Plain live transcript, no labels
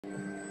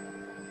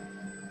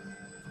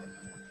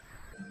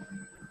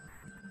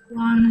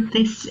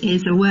This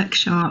is a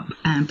workshop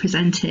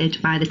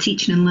presented by the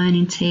Teaching and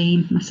Learning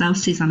team, myself,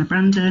 Susanna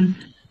Brandon,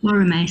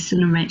 Laura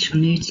Mason and Rachel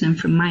Newton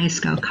from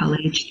Myerscough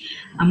College,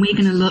 and we're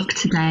going to look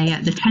today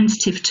at the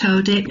tentative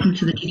toe-dip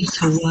into the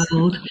digital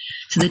world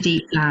to the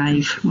deep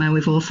dive, where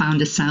we've all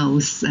found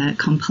ourselves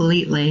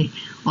completely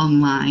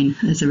online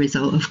as a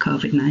result of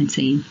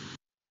COVID-19.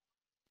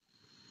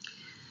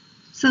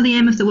 So the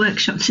aim of the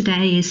workshop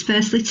today is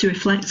firstly to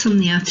reflect on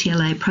the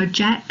OTLA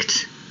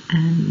project,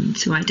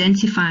 to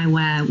identify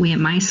where we at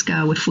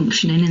Myerscough were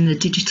functioning in the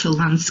digital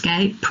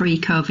landscape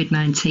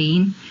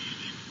pre-COVID-19,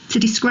 to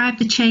describe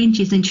the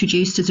changes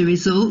introduced as a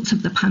result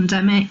of the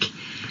pandemic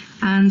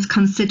and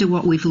consider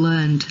what we've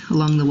learned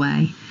along the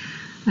way,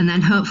 and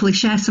then hopefully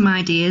share some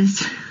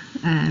ideas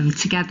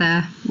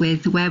together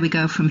with where we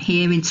go from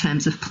here in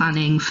terms of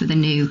planning for the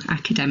new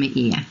academic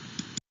year.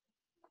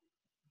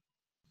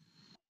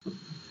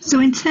 So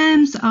in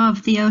terms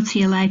of the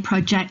OTLA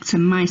project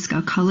and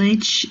Myerscough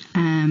College,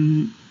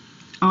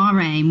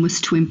 our aim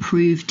was to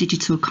improve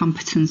digital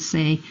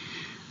competency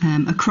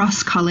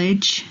across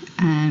college,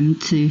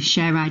 to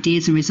share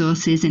ideas and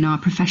resources in our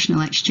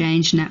professional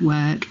exchange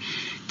network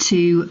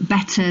to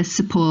better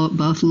support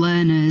both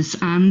learners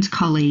and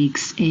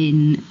colleagues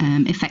in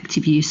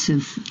effective use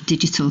of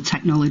digital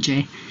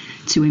technology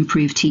to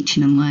improve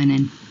teaching and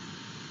learning.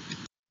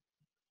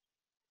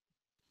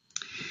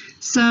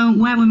 So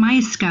where were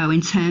Myerscough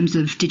in terms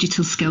of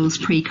digital skills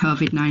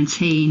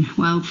pre-COVID-19?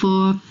 Well,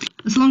 for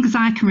as long as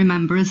I can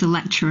remember as a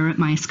lecturer at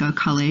Myerscough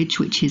College,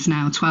 which is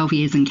now 12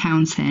 years and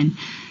counting,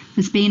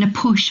 there's been a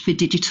push for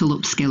digital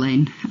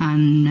upskilling,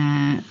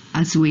 and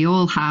as we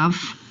all have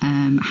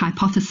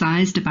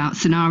hypothesised about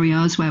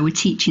scenarios where we're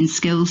teaching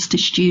skills to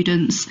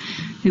students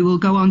who will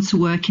go on to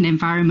work in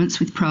environments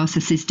with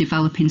processes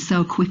developing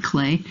so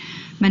quickly,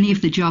 many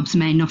of the jobs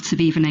may not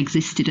have even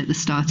existed at the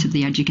start of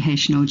the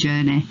educational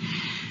journey.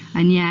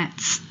 And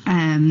yet,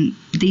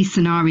 these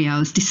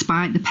scenarios,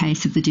 despite the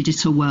pace of the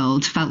digital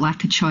world, felt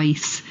like a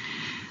choice.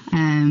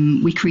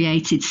 We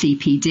created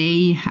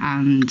CPD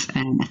and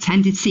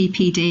attended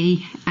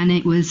CPD, and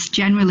it was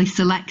generally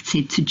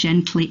selected to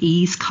gently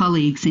ease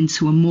colleagues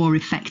into a more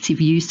effective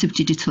use of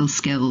digital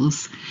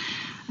skills.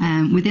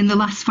 Within the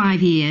last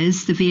 5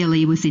 years, the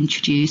VLE was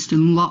introduced,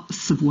 and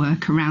lots of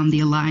work around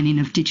the aligning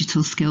of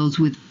digital skills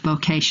with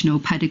vocational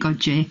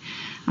pedagogy,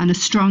 and a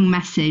strong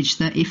message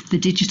that if the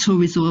digital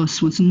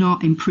resource was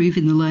not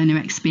improving the learner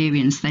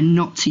experience, then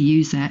not to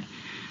use it,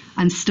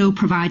 and still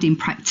providing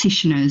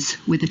practitioners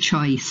with a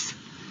choice.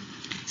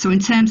 So in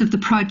terms of the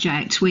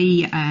project,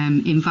 we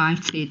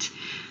invited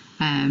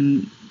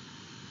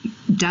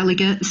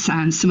delegates,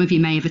 and some of you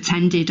may have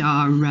attended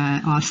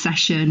our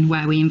session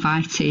where we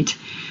invited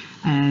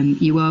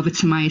you over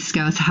to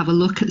Myerscough to have a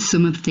look at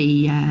some of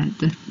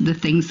the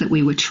things that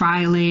we were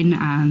trialling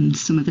and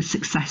some of the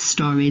success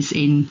stories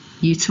in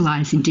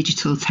utilising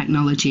digital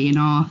technology in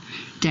our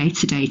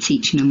day-to-day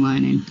teaching and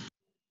learning.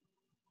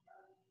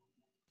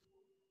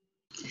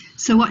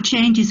 So what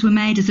changes were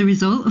made as a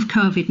result of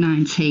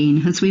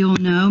COVID-19? As we all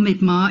know,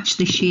 mid-March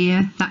this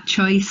year, that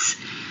choice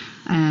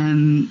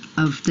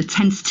of the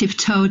tentative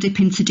toe-dip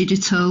into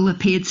digital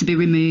appeared to be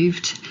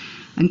removed,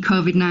 and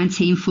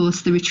COVID-19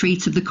 forced the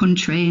retreat of the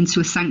country into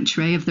a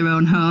sanctuary of their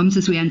own homes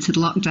as we entered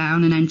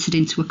lockdown and entered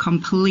into a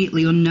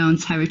completely unknown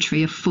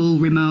territory of full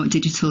remote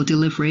digital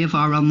delivery of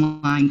our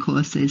online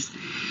courses.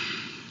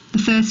 The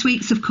first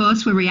weeks, of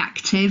course, were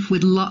reactive,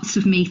 with lots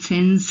of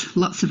meetings,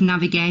 lots of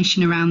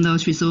navigation around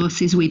those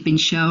resources we'd been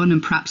shown,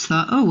 and perhaps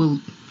thought, oh,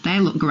 well, they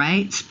look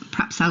great,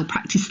 perhaps I'll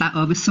practice that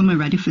over summer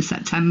ready for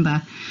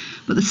September.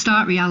 But the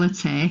stark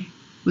reality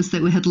was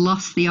that we had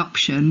lost the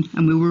option,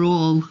 and we were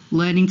all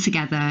learning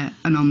together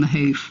and on the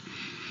hoof.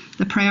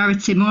 The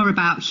priority more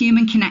about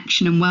human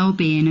connection and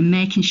well-being, and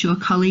making sure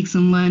colleagues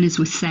and learners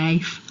were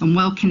safe and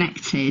well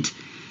connected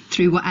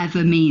through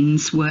whatever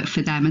means worked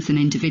for them as an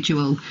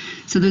individual.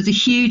 So there's a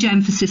huge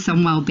emphasis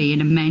on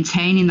well-being and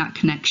maintaining that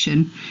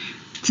connection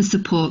to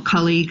support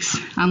colleagues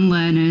and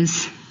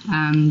learners,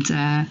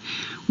 and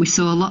we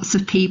saw lots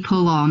of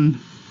people on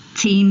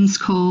Teams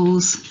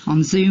calls,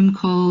 on Zoom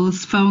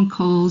calls, phone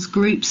calls,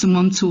 groups and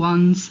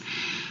one-to-ones.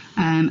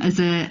 As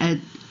a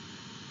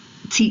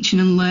teaching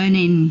and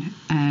learning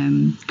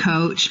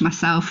coach,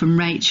 myself and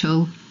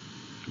Rachel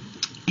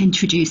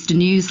introduced a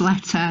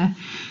newsletter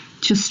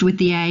just with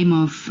the aim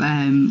of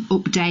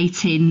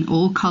updating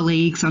all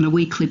colleagues on a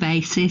weekly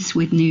basis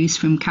with news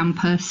from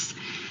campus,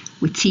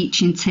 with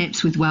teaching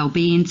tips, with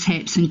wellbeing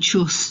tips, and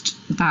just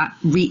that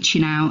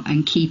reaching out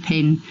and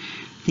keeping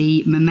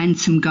the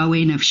momentum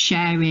going of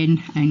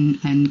sharing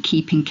and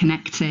keeping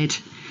connected.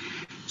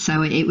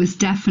 So it was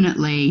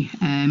definitely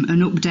an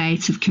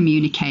update of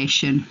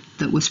communication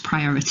that was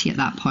priority at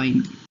that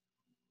point.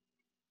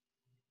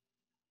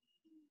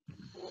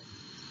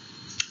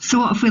 So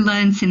what have we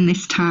learnt in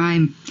this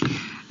time?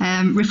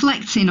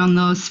 Reflecting on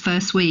those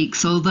first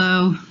weeks,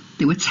 although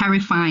they were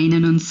terrifying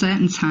and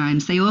uncertain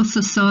times, they also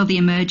saw the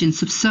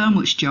emergence of so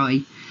much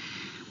joy.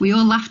 We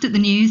all laughed at the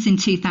news in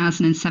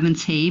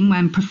 2017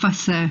 when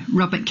Professor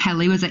Robert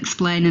Kelly was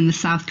explaining the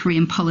South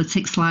Korean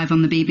politics live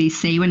on the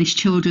BBC when his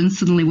children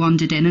suddenly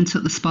wandered in and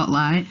took the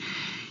spotlight.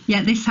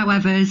 Yet this,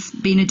 however, has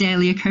been a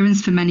daily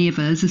occurrence for many of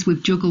us as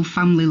we've juggled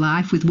family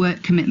life with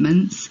work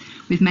commitments.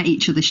 We've met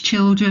each other's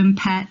children,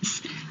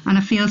 pets, and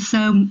I feel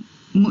so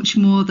much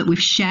more that we've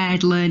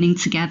shared learning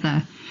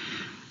together.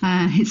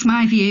 It's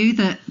my view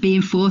that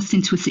being forced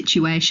into a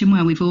situation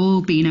where we've all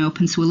been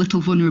open to a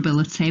little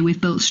vulnerability, we've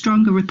built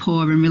stronger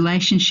rapport and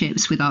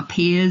relationships with our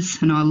peers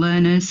and our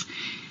learners.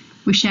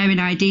 We're sharing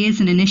ideas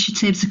and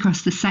initiatives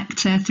across the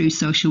sector through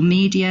social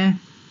media,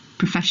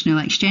 professional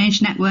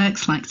exchange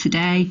networks like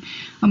today,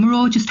 and we're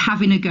all just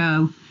having a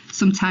go.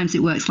 Sometimes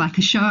it works like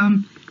a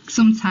charm,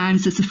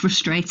 sometimes there's a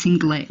frustrating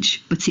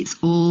glitch, but it's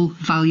all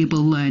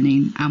valuable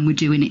learning and we're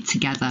doing it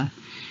together.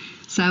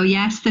 So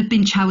yes, there have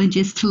been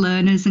challenges to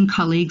learners and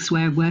colleagues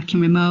where working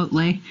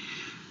remotely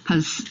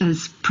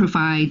has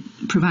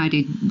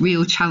provided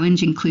real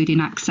challenge,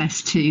 including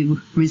access to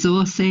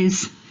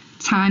resources,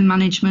 time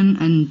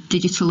management and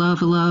digital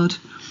overload.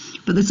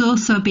 But there's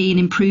also been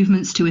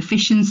improvements to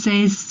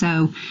efficiencies,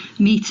 so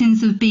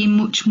meetings have been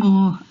much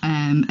more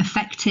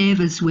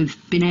effective as we've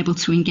been able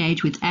to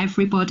engage with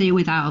everybody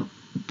without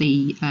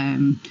the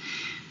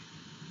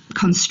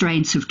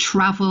constraints of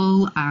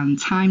travel and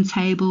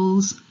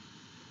timetables.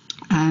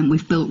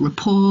 We've built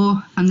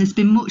rapport and there's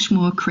been much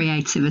more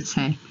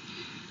creativity.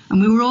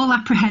 And we were all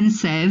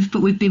apprehensive,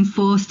 but we've been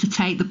forced to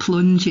take the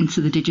plunge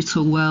into the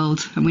digital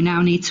world, and we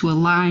now need to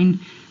align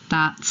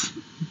that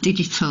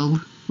digital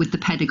with the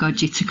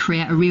pedagogy to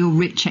create a real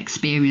rich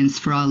experience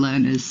for our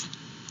learners.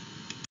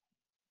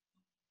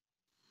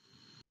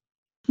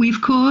 We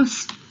of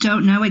course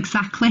don't know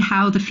exactly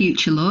how the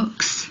future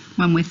looks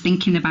when we're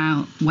thinking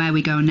about where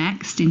we go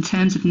next in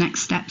terms of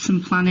next steps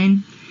and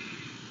planning.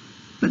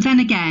 But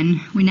then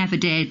again, we never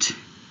did.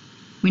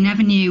 We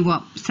never knew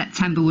what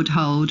September would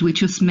hold. We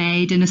just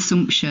made an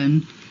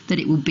assumption that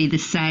it would be the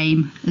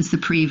same as the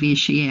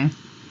previous year.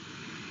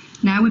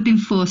 Now we've been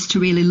forced to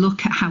really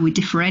look at how we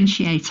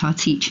differentiate our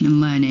teaching and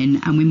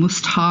learning, and we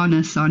must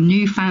harness our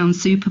newfound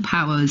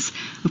superpowers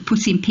of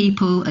putting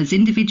people as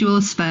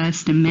individuals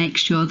first and make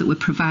sure that we're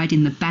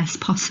providing the best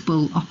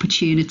possible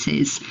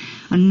opportunities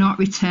and not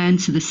return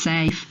to the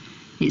safe,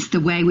 it's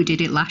the way we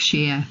did it last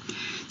year.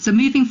 So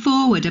moving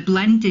forward, a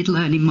blended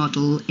learning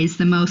model is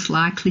the most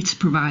likely to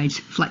provide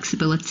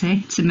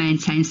flexibility to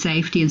maintain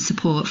safety and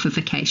support for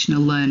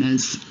vocational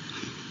learners.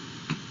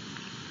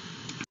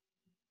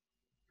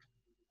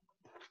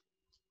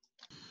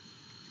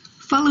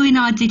 Following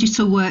our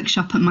digital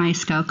workshop at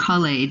Myerscough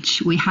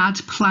College, we had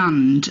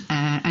planned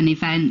an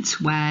event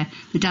where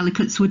the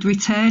delegates would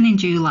return in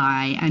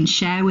July and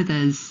share with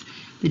us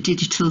the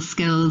digital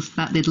skills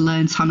that they'd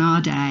learnt on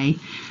our day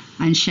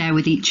and share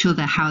with each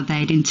other how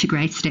they'd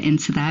integrated it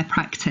into their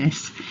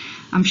practice.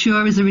 I'm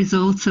sure as a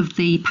result of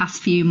the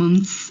past few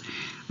months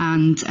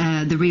and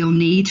the real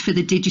need for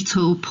the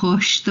digital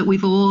push that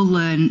we've all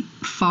learned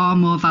far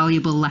more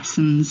valuable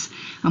lessons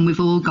and we've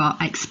all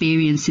got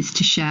experiences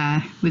to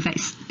share. We've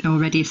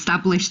already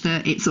established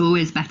that it's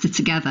always better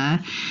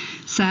together.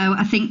 So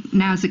I think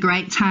now's a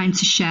great time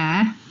to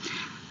share.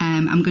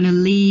 I'm going to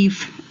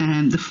leave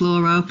the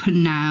floor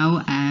open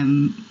now.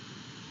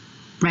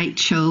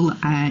 Rachel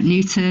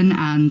Newton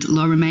and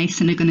Laura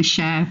Mason are going to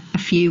share a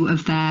few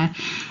of their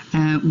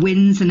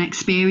wins and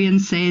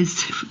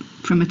experiences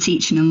from a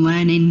teaching and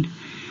learning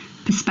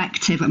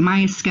perspective at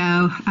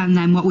Myerscough, and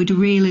then what we'd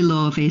really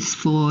love is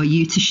for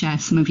you to share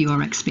some of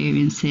your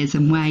experiences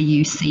and where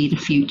you see the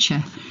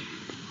future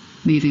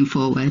moving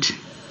forward.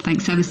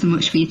 Thanks ever so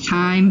much for your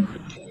time,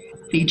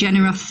 for your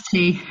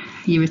generosity,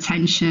 your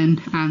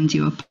attention and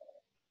your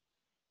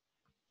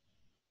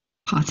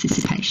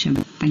participation.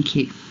 Thank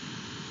you.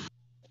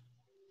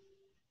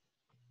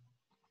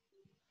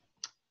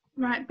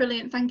 Right,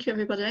 brilliant. Thank you,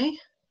 everybody.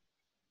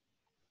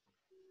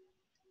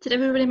 Did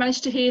everybody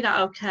manage to hear that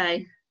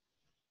okay?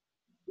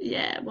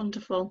 Yeah,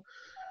 wonderful.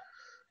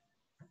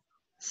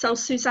 So,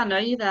 Susanna,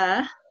 are you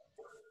there?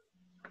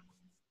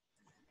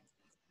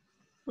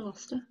 We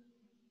lost her.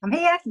 I'm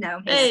here. No,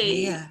 I'm here.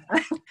 Hey. Yeah.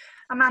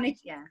 I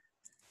managed, yeah.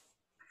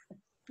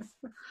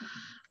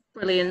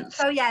 Brilliant.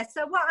 So, yeah,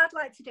 so what I'd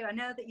like to do, I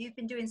know that you've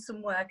been doing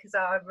some work as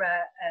our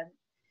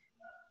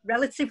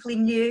relatively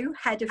new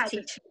head of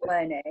teaching and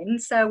learning.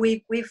 So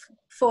we've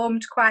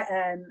formed quite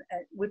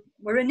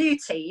we're a new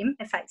team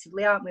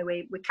effectively, aren't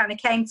we? We kind of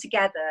came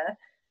together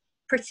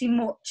pretty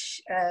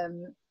much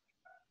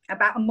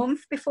about a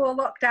month before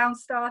lockdown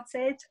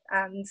started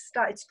and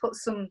started to put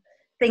some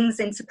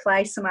things into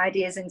place, some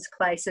ideas into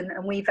place, and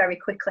we very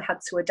quickly had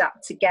to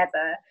adapt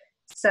together.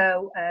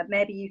 So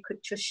maybe you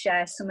could just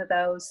share some of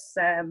those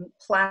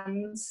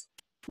plans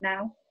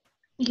now.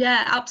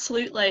 Yeah,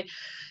 absolutely.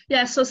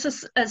 Yeah, so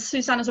as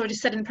Susanna's already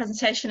said in the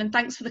presentation, and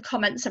thanks for the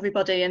comments,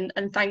 everybody,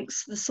 and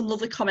thanks, there's some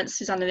lovely comments,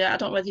 Susanna. I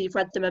don't know whether you've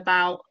read them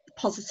about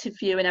positive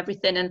view and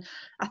everything, and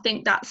I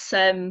think that's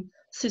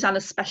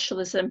Susanna's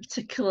specialism,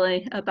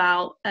 particularly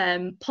about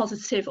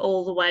positive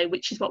all the way,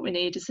 which is what we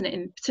need, isn't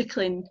it,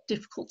 particularly in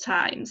difficult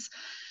times.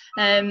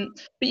 But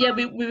yeah,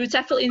 we were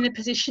definitely in a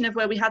position of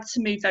where we had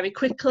to move very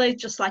quickly,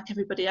 just like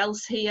everybody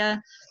else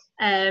here.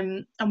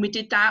 And we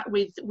did that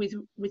with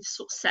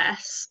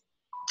success.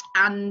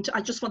 And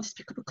I just wanted to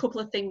pick up a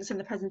couple of things in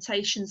the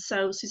presentation.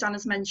 So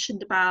Susanna's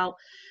mentioned about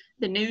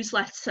the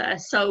newsletter.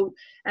 So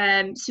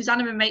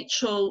Susanna and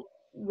Rachel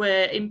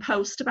were in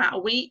post about a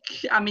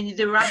week. I mean,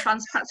 they were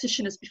advanced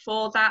practitioners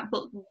before that,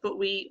 but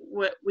we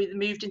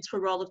moved into a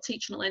role of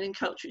teaching and learning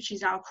coach, which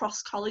is our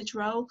cross-college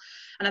role.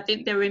 And I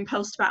think they were in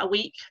post about a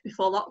week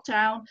before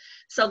lockdown.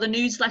 So the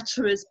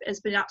newsletter has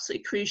been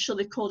absolutely crucial.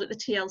 They called it the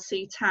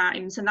TLC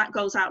Times, and that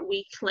goes out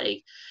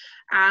weekly.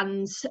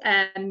 And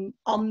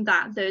on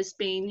that, there's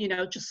been, you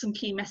know, just some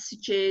key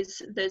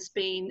messages. There's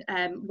been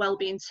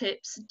wellbeing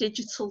tips,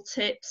 digital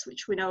tips,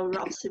 which we know are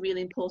obviously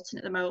really important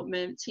at the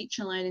moment,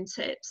 teaching and learning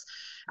tips.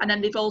 And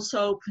then they've also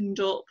opened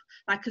up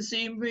like a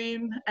Zoom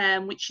room,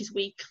 which is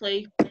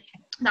weekly.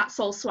 That's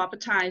also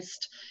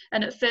advertised.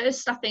 And at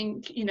first, I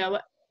think, you know,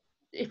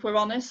 if we're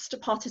honest,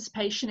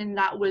 participation in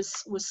that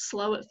was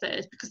slow at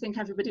first, because I think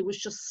everybody was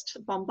just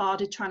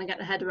bombarded trying to get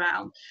their head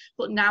around.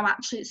 But now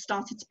actually it's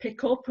started to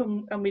pick up,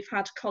 and we've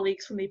had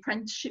colleagues from the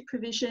apprenticeship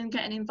provision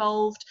getting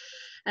involved,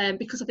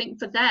 because I think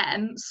for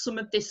them, some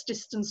of this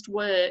distanced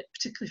work,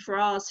 particularly for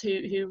ours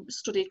who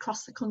study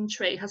across the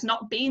country, has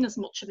not been as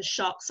much of a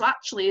shock. So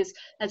actually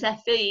as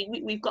FE,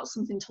 we've got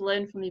something to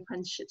learn from the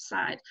apprenticeship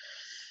side.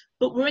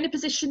 But we're in a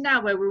position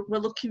now where we're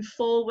looking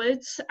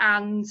forwards,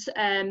 and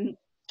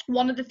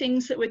one of the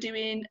things that we're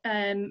doing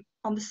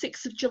on the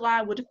 6th of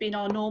July would have been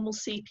our normal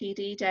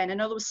CPD day. And I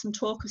know there was some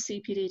talk of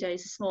CPD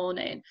days this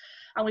morning,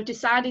 and we've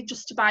decided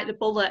just to bite the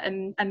bullet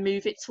and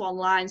move it to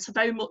online. So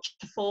very much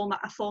a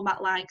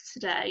format like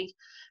today.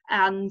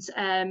 And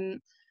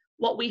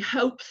what we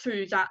hope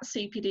through that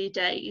CPD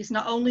day is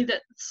not only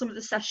that some of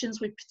the sessions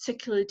we've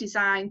particularly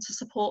designed to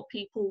support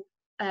people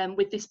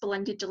with this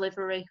blended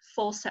delivery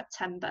for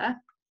September,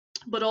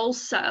 but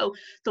also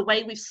the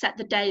way we've set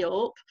the day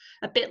up,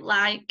 a bit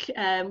like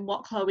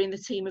what Chloe and the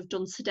team have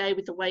done today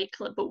with the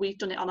Wakelet, but we've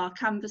done it on our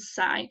Canvas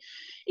site,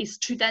 is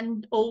to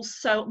then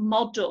also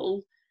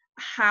model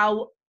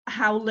how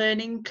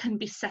learning can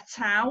be set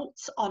out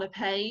on a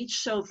page.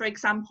 So for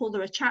example,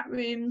 there are chat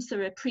rooms,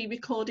 there are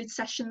pre-recorded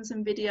sessions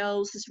and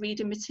videos, there's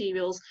reading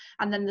materials,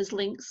 and then there's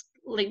links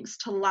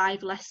to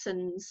live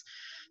lessons.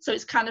 So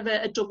it's kind of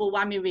a double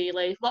whammy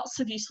really. Lots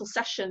of useful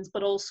sessions,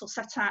 but also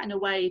set out in a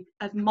way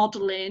of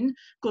modelling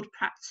good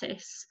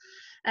practice.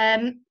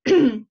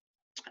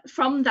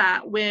 From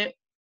that,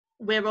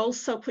 we're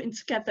also putting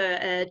together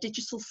a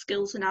digital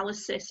skills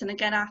analysis. And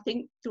again, I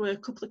think there were a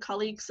couple of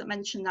colleagues that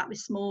mentioned that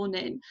this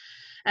morning,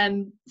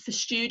 for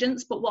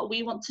students. But what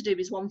we want to do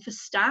is one for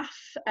staff,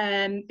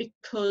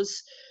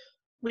 because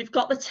we've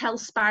got the TEL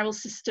spiral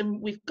system,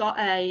 we've got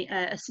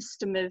a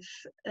system of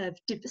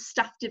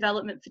staff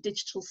development for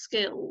digital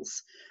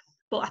skills.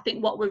 But I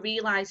think what we're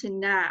realising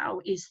now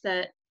is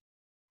that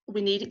we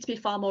need it to be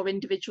far more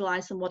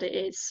individualised than what it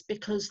is,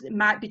 because it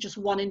might be just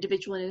one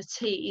individual in a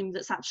team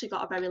that's actually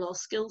got a very low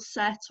skill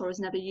set or has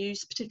never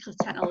used particular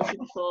technology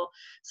before.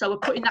 So we're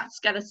putting that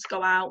together to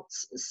go out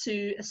as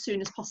soon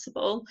as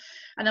possible.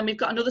 And then we've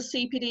got another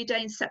CPD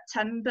day in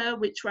September,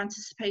 which we're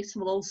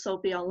anticipating will also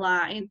be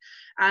online.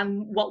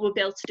 And what we'll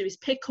be able to do is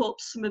pick up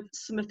some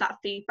of that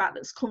feedback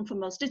that's come from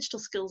those digital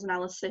skills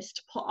analysis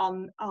to put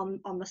on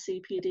the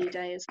CPD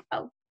day as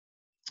well.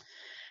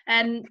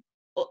 And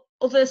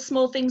other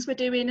small things we're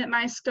doing at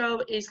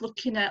Myerscough is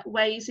looking at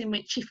ways in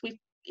which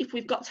if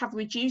we've got to have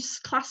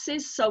reduced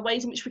classes, so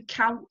ways in which we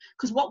can,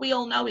 because what we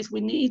all know is we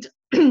need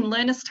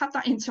learners to have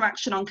that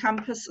interaction on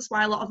campus. That's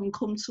why a lot of them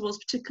come to us,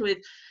 particularly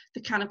with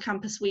the kind of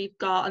campus we've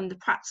got and the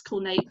practical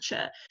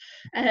nature.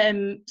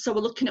 So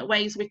we're looking at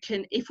ways we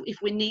can, if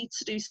we need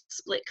to do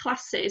split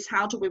classes,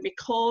 how do we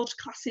record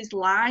classes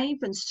live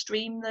and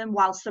stream them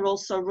whilst they're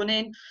also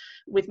running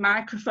with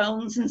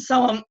microphones and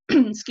so on.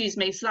 Excuse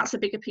me. So that's a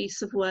bigger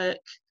piece of work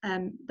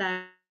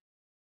there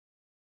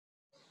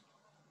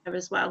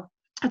as well.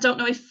 I don't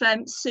know if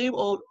Sue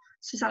or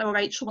Susanna or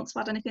Rachel wants to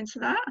add anything to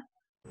that.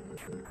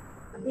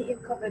 I think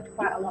you've covered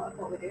quite a lot of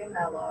what we're doing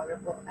there, Laura,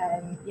 but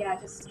yeah,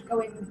 just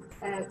going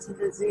to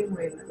the Zoom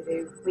room that we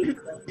do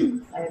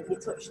weekly, you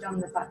touched on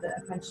the fact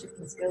that apprenticeship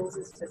and skills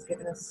has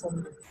given us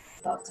some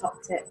sort of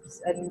top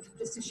tips, and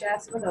just to share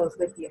some of those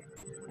with you.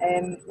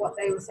 What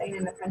they were saying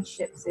in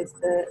apprenticeships is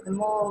the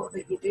more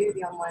that you do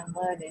the online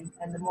learning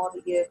and the more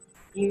that you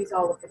use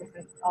all the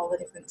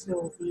different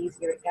tools, the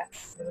easier it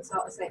gets. And we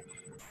sort of say,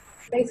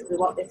 basically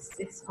what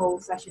this whole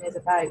session is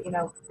about, you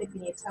know,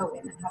 dipping your toe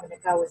in and having a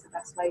go is the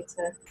best way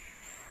to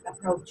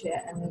approach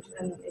it, and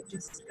it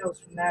just goes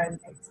from there, and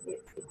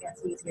it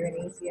gets easier and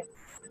easier.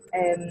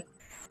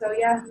 So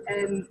yeah,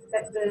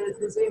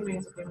 the Zoom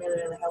rooms have been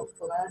really, really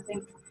helpful, and I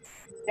think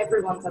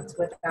everyone's had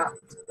to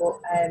adapt, but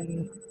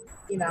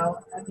you know,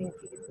 I think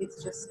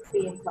it's just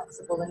being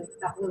flexible, and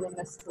that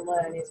willingness to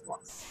learn is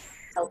what's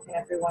helping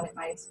everyone at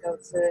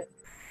Myerscough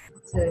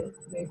to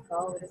move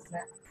forward, isn't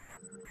it?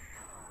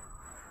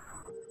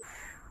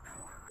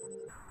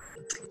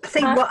 I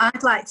think what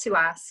I'd like to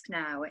ask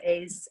now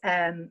is,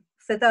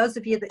 for those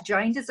of you that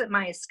joined us at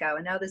Myerscough,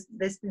 I know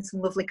there's been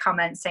some lovely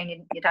comments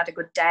saying you'd had a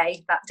good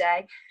day that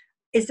day.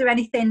 Is there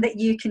anything that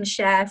you can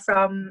share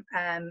from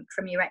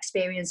your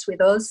experience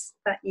with us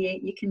that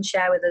you can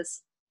share with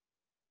us?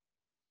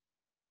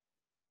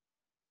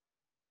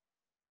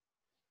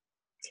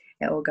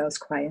 It all goes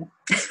quiet.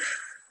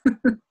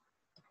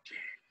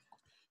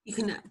 You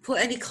can put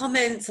any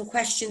comments or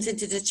questions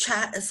into the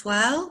chat as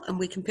well, and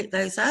we can pick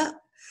those up.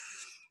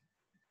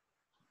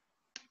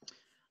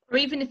 Or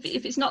even if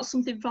it's not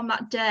something from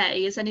that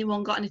day, has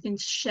anyone got anything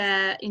to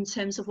share in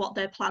terms of what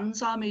their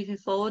plans are moving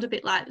forward? A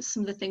bit like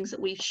some of the things that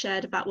we've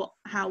shared about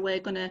how we're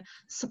going to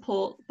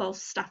support both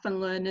staff and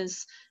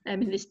learners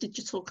in this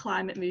digital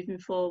climate moving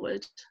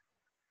forward.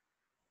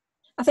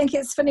 I think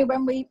it's funny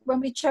when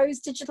we chose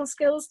digital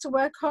skills to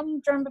work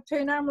on during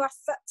Poonam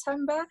last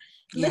September.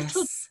 Yes.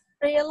 Little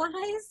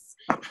realise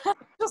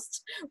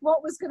just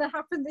what was going to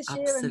happen this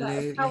year,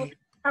 and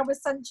how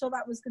essential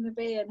that was going to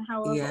be, and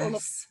how all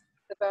of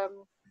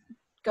them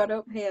got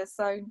up here.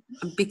 So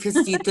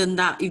because you've done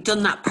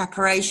that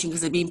preparation,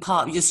 because it's been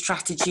part of your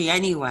strategy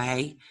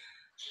anyway,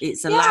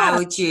 it's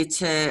allowed you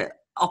to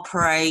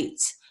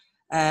operate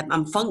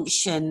and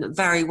function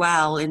very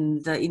well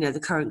in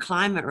the current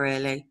climate.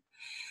 Really,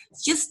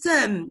 it's just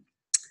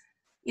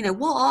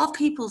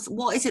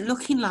what is it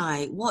looking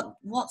like?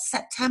 What's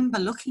September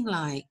looking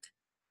like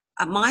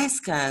at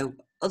Myerscough,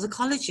 other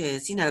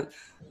colleges?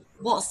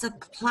 What's the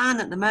plan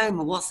at the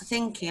moment? What's the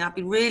thinking? I'd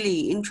be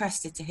really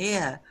interested to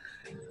hear,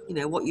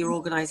 what your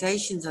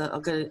organisations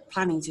are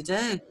planning to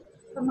do.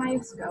 For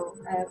Myerscough,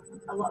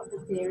 a lot of the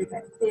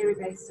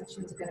theory-based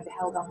sessions are going to be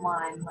held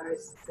online,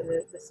 whereas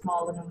the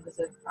smaller numbers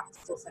of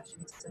practical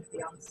sessions are going to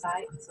be on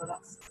site. So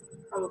that's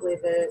probably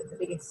the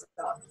biggest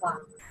sort of plan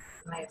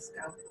for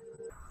Myerscough.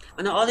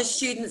 And are the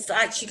students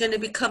actually going to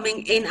be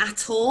coming in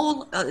at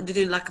all? Are they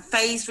doing like a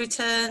phased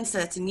return,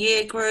 certain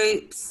year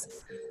groups?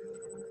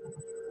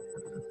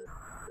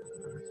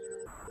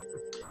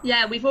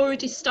 Yeah, we've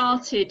already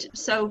started.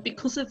 So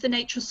because of the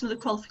nature of some of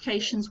the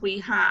qualifications we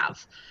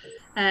have,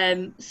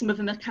 some of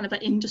them are kind of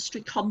like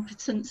industry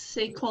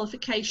competency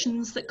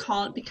qualifications that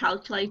can't be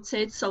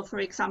calculated. So for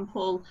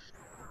example,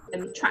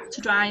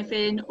 tractor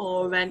driving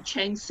or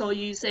chainsaw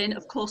using,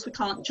 of course we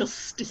can't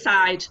just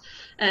decide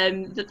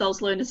that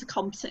those learners are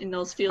competent in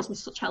those fields with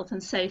such health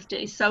and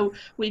safety. So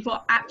we've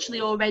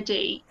actually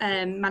already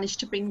managed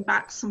to bring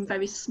back some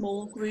very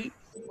small group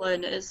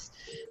learners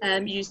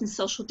using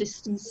social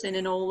distancing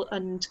and all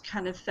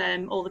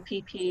the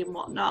PPE and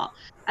whatnot,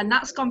 and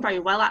that's gone very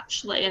well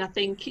actually, and I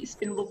think it's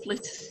been lovely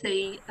to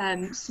see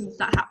some of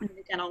that happening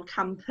again on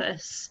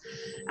campus.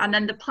 And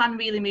then the plan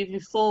really moving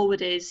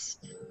forward is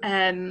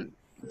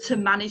to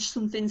manage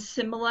something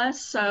similar.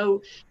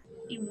 So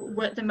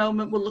at the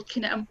moment we're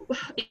looking at,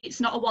 it's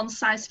not a one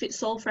size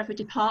fits all for every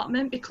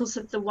department because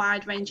of the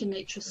wide ranging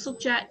nature of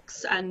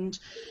subjects and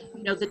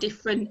the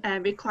different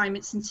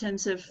requirements in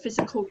terms of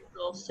physical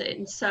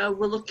resourcing. So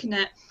we're looking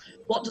at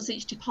what does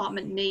each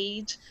department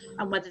need,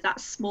 and whether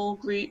that's small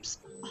groups,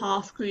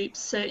 half groups,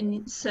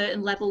 certain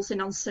levels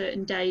in on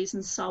certain days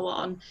and so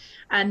on.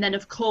 And then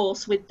of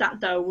course with that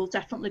though will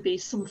definitely be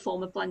some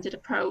form of blended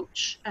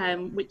approach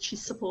which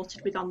is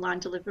supported with online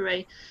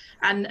delivery.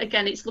 And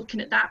again it's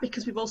looking at that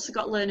because we've also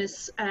got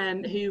learners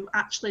who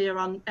actually are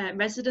on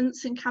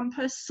residence in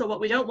campus. So what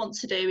we don't want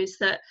to do is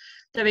that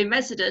they're in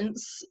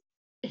residence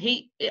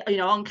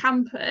on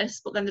campus,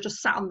 but then they're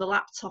just sat on the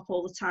laptop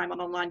all the time on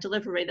online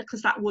delivery,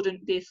 because that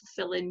wouldn't be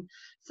fulfilling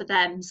for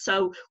them.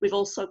 So we've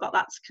also got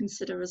that to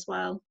consider as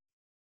well.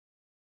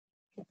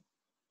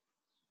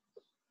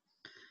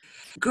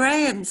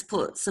 Graham's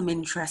put some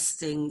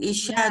he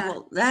shared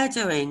what they're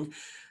doing.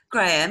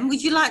 Graham,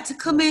 would you like to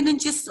come in and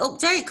just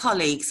update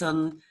colleagues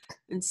and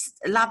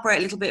elaborate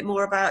a little bit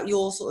more about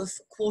your sort of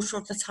quarter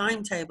of the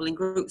timetable in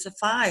groups of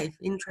 5?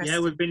 Interesting. Yeah,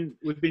 we've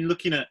been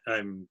looking at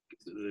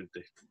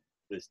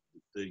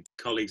the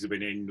colleagues have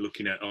been in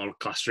looking at our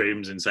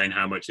classrooms and saying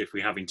how much, if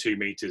we're having 2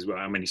 meters, well,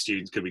 how many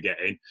students could we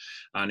get in?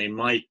 And in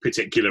my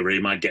particular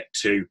room, I get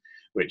 2,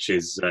 which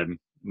is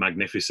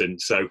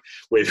magnificent. So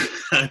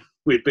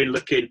we've been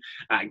looking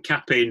at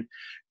capping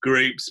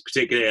groups,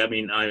 particularly. I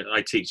mean,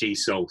 I teach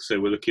ESOL, so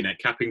we're looking at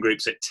capping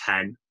groups at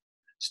 10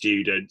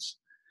 students,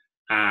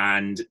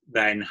 and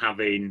then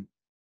having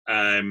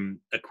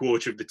a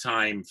quarter of the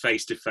time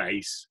face to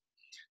face.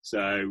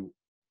 So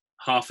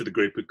half of the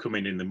group would come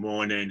in the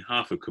morning,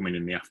 half would come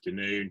in the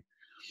afternoon,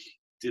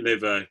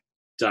 deliver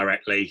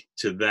directly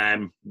to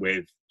them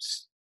with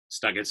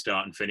staggered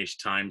start and finish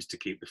times to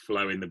keep the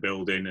flow in the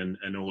building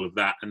and all of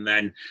that, and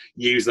then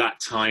use that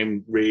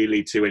time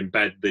really to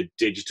embed the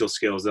digital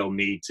skills they'll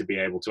need to be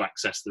able to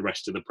access the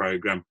rest of the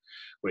programme,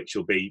 which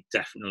will be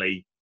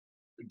definitely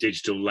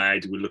digital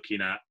led. We're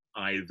looking at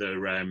either,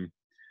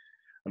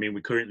 we're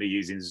currently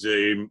using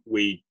Zoom.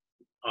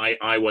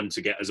 I want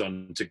to get us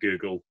on to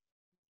Google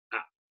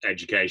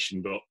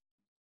Education, but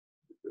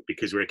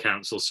because we're a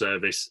council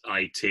service,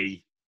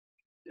 IT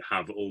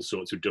have all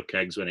sorts of duck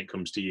eggs when it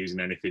comes to using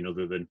anything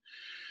other than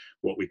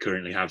what we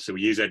currently have. So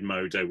we use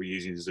Edmodo, we're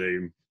using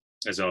Zoom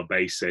as our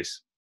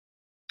basis,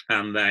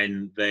 and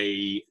then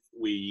we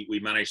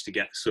managed to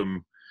get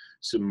some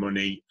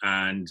money,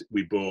 and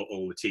we bought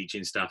all the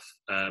teaching staff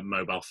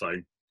mobile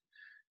phone,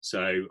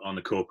 so on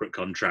the corporate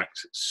contract,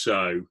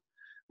 so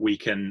we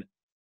can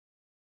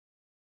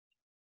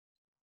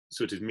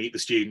sort of meet the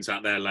students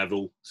at their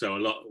level. So a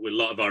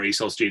lot of our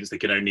ESOL students, they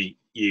can only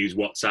use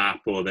WhatsApp,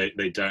 or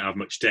they don't have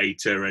much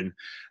data,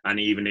 and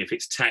even if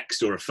it's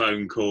text or a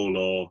phone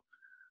call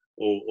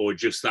or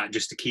just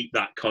to keep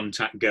that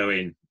contact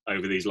going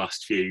over these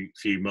last few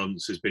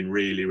months has been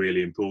really,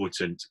 really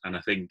important. And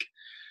I think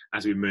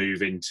as we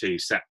move into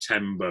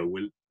September,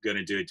 we're going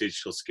to do a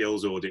digital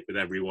skills audit with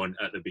everyone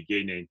at the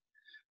beginning,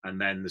 and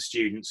then the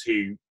students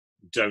who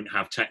don't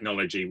have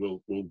technology,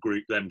 we'll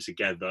group them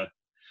together,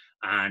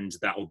 and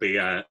that will be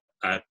a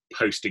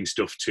posting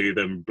stuff to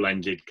them,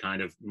 blended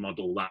kind of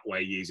model that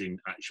way, using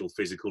actual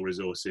physical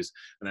resources.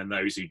 And then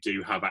those who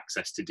do have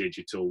access to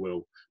digital,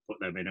 will put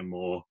them in a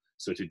more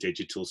sort of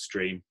digital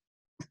stream.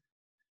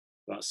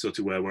 That's sort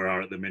of where we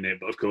are at the minute,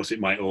 but of course it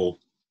might all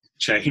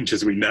change,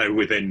 as we know,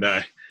 within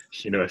a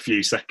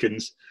few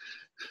seconds.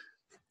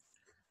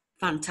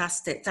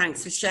 Fantastic,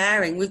 thanks for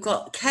sharing. We've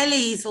got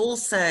Kelly's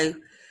also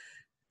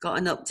got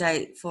an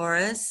update for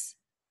us.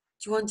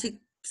 Do you want to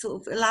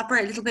sort of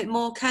elaborate a little bit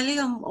more, Kelly,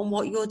 on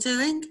what you're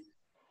doing?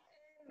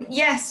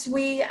 Yes,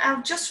 we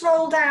have just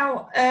rolled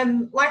out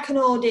like an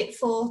audit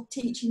for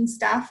teaching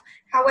staff.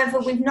 However,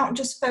 we've not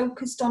just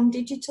focused on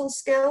digital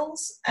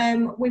skills,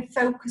 we've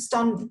focused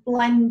on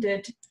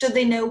blended. Do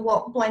they know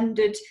what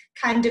blended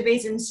kind of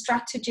is, and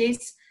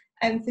strategies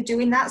for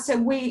doing that? So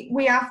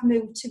we have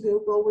moved to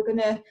Google.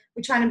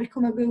 We're trying to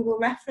become a Google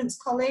reference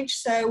college.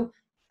 So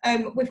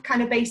we've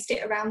kind of based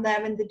it around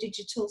there and the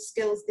digital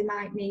skills they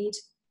might need.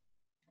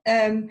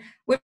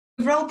 We've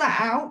rolled that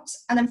out,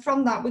 and then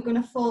from that we're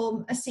going to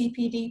form a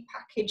CPD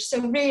package. So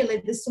really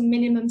there's some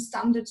minimum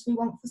standards we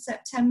want for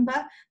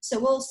September.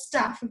 So all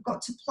staff have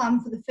got to plan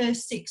for the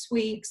first 6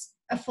 weeks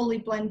a fully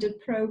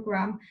blended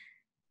programme.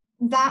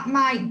 That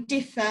might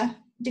differ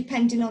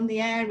depending on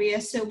the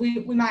area. So we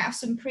might have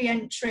some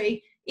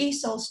pre-entry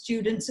ESOL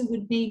students who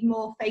would need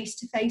more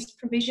face-to-face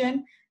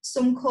provision.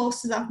 Some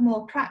courses have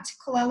more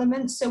practical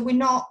elements, so we're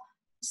not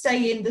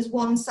saying there's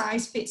one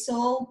size fits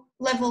all.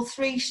 Level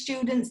 3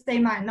 students, they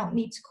might not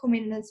need to come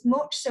in as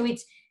much, so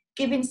it's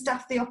giving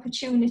staff the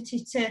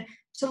opportunity to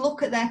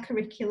look at their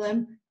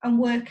curriculum and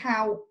work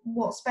out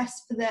what's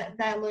best for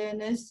their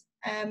learners,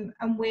 and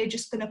we're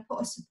just going to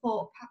put a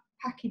support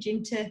package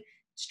in to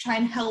try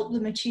and help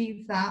them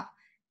achieve that.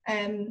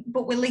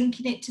 But we're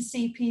linking it to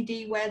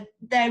CPD, where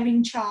they're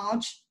in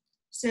charge,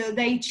 so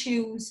they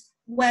choose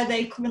where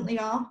they currently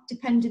are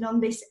depending on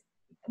this.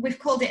 We've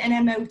called it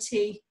an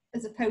MOT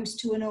as opposed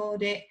to an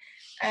audit,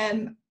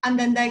 and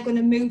then they're going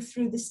to move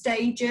through the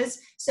stages.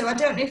 So I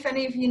don't know if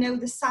any of you know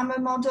the SAMA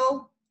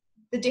model,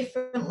 the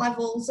different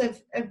levels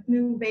of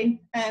moving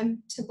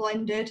to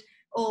blended,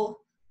 or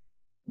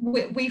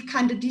we've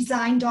kind of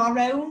designed our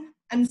own,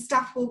 and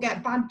staff will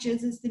get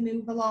badges as they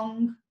move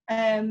along.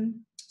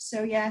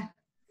 So yeah,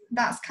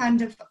 that's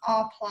kind of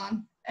our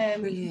plan.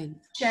 Brilliant.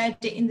 Shared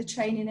it in the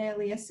training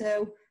earlier,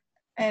 so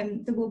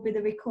there will be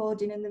the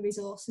recording and the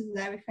resources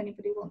there if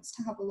anybody wants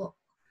to have a look.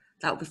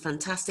 That would be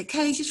fantastic.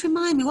 Kelly, just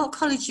remind me, what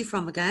college you're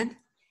from again?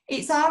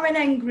 It's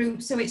RNN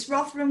Group, so it's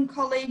Rotherham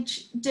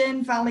College,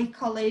 Dearne Valley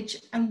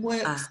College, and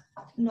Works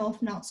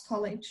North Notts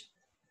College.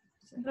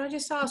 So. Can I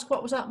just ask,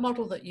 what was that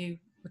model that you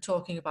were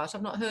talking about?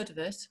 I've not heard of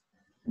it.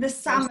 The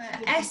SAMR,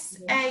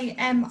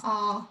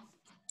 SAMR.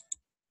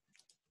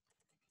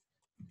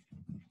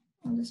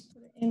 I'll just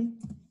put it in.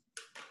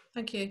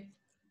 Thank you.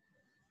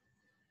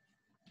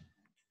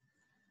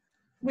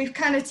 We've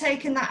kind of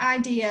taken that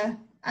idea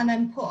and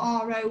then put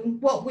our own,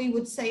 what we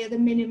would say are the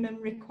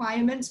minimum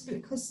requirements,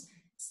 because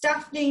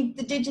staff need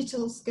the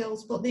digital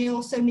skills, but they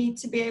also need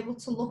to be able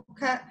to look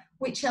at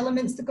which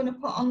elements they're going to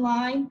put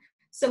online.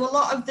 So a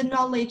lot of the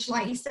knowledge,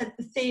 like you said,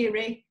 the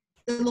theory,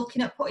 they're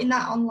looking at putting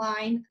that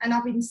online and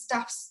having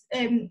staff's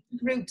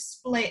groups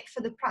split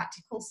for the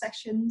practical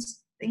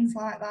sessions, things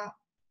like that.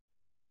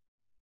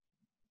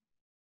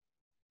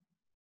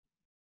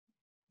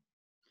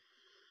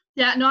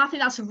 Yeah, no, I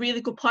think that's a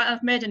really good point.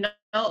 I've made a note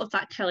of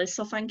that, Kelly.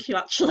 So thank you,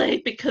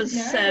 actually, because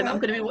I'm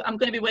going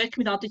to be working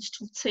with our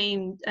digital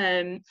team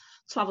to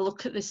have a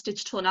look at this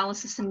digital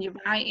analysis. And you're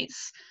right,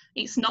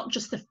 it's not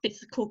just the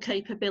physical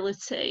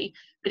capability,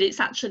 but it's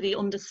actually the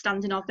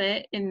understanding of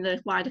it in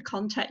the wider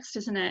context,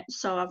 isn't it?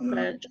 So I've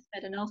just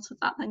made a note of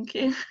that. Thank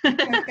you.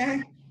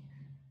 Okay.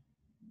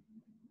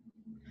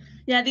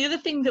 Yeah, the other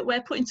thing that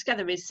we're putting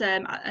together is,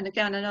 and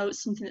again, I know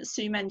it's something that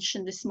Sue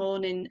mentioned this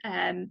morning,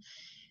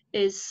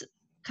 is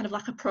kind of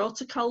like a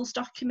protocols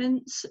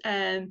document,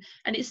 and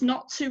it's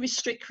not to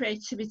restrict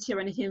creativity or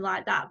anything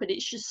like that, but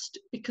it's just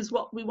because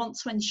what we want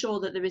to ensure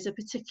that there is a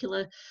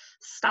particular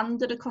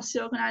standard across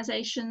the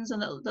organisations,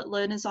 and that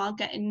learners are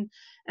getting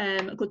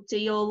a good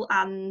deal,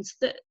 and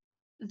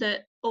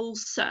that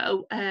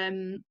also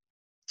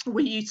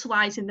we're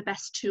utilising the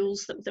best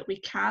tools that we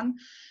can.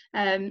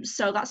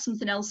 So that's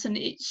something else,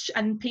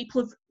 and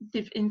people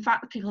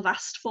have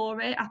asked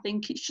for it. I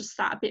think it's just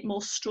that a bit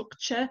more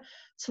structure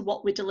to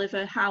what we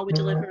deliver, how we're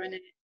delivering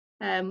it,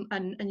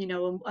 and you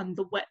know, and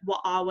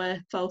what our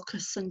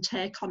focus and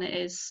take on it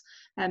is.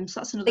 So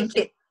that's another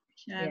thing.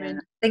 Yeah, I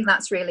think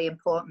that's really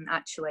important,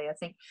 actually. I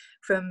think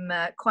from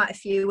quite a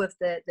few of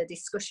the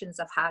discussions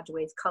I've had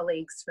with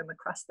colleagues from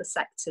across the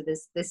sector,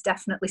 there's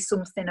definitely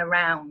something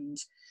around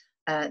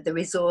the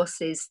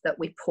resources that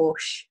we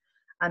push.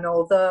 And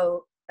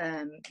although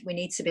we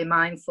need to be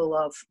mindful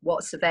of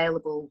what's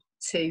available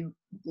to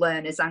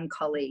learners and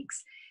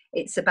colleagues,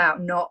 it's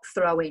about not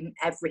throwing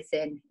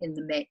everything in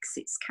the mix.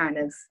 It's kind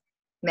of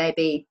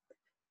maybe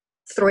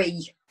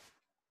three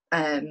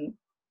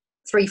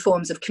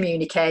forms of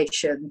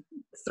communication,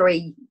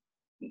 3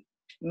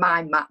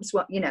 mind maps,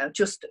 what, you know,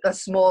 just a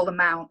small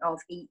amount of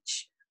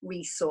each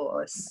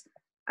resource,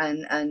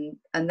 and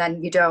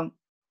then you don't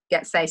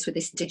get faced with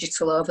this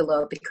digital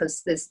overload,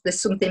 because there's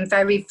something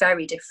very,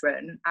 very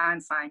different, I'm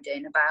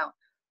finding, about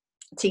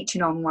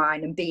teaching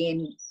online and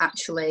being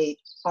actually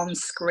on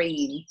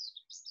screen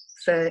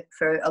for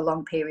a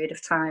long period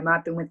of time.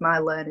 I've been with my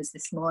learners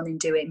this morning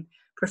doing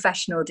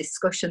professional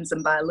discussions,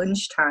 and by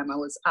lunchtime I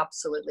was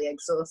absolutely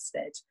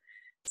exhausted.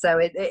 So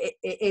it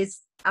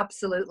is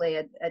absolutely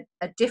a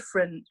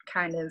different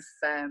kind of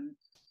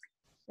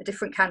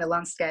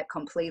landscape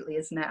completely,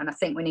 isn't it? And I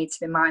think we need to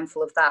be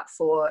mindful of that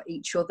for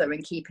each other,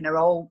 and keeping our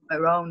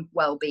own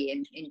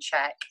well-being in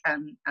check,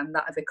 and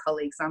that of our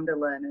colleagues and our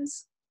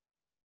learners.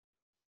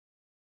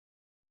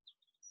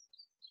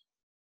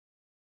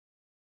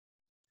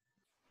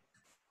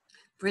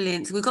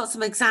 Brilliant. So we've got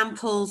some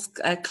examples.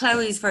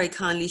 Chloe's very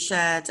kindly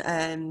shared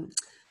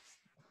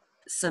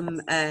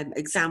some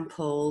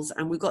examples,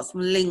 and we've got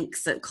some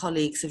links that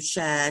colleagues have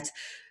shared.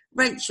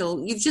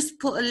 Rachel, you've just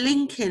put a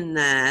link in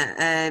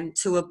there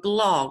to a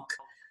blog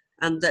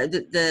and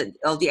the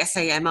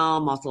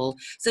SAMR model.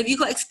 So have you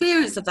got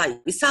experience of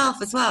that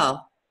yourself as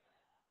well?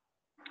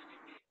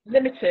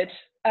 Limited.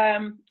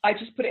 I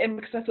just put it in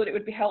because I thought it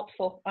would be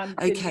helpful.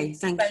 Okay,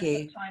 thank you.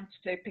 Some time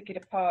to pick it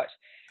apart.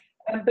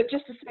 But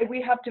just to say,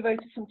 we have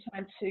devoted some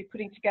time to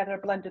putting together a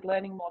blended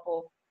learning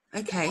model.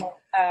 Okay.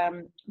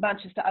 For,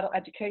 Manchester Adult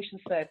Education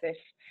Service.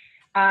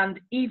 And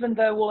even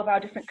though all of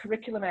our different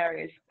curriculum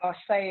areas are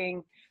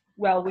saying,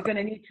 well, we're going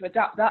to need to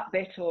adapt that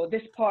bit, or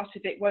this part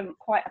of it won't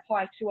quite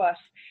apply to us,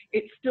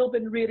 it's still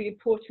been really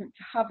important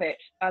to have it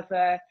as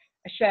a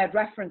shared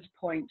reference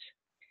point.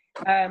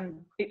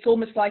 It's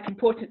almost like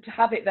important to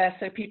have it there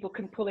so people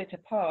can pull it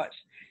apart.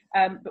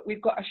 But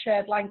we've got a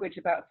shared language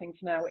about things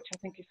now, which I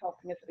think is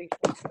helping us at least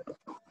with the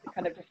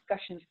kind of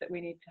discussions that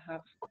we need to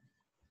have.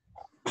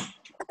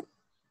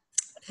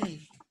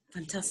 Okay,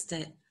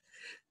 fantastic.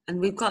 And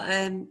we've got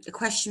a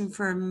question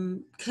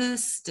from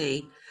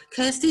Kirsty.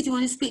 Kirsty, do you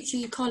want to speak to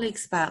your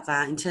colleagues about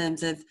that in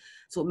terms of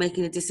sort of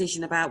making a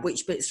decision about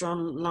which bits are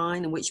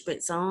online and which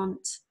bits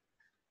aren't?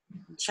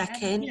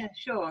 Check in. Yeah,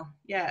 sure.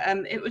 Yeah,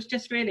 it was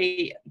just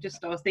really,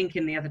 I was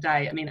thinking the other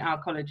day, I mean,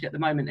 our college at the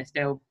moment, they're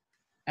still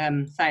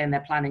saying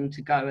they're planning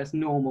to go as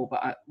normal,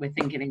 but we're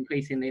thinking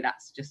increasingly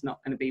that's just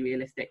not going to be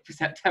realistic for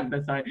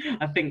September. So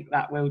I think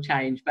that will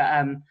change.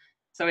 But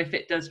so if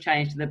it does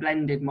change to the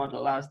blended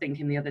model, I was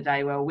thinking the other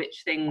day, well,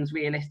 which things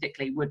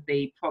realistically would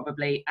be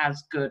probably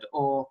as good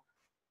or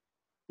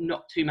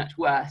not too much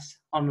worse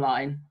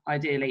online,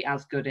 ideally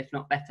as good, if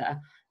not better,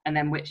 and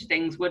then which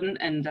things wouldn't.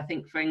 And I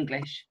think for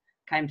English,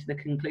 came to the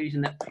conclusion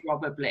that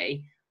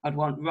probably I'd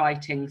want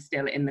writing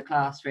still in the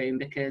classroom,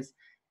 because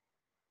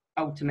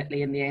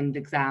ultimately in the end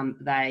exam,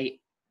 they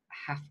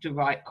have to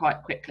write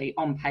quite quickly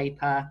on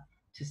paper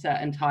to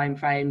certain time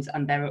frames,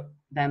 and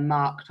they're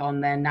marked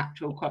on their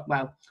natural,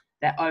 well,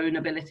 their own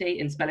ability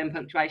in spelling,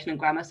 punctuation and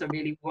grammar. So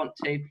really want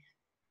to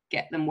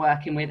get them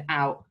working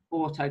without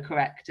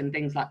autocorrect and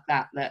things like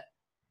that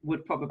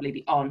would probably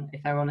be on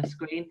if they're on a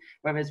screen,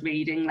 whereas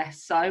reading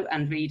less so.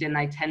 And reading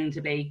they tend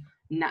to be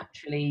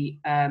naturally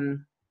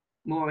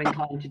more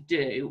inclined to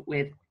do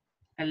with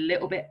a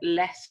little bit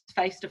less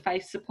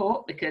face-to-face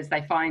support, because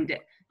they find it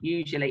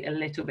usually a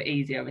little bit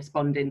easier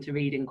responding to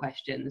reading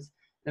questions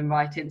than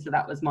writing. So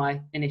that was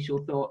my initial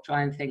thought,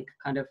 try and think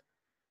kind of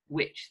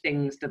which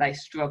things do they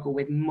struggle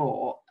with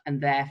more, and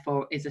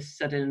therefore is a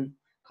sudden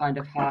kind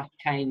of harsh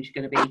change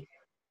going to be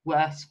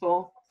worse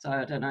for. So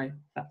I don't know if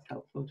that's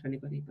helpful to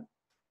anybody, but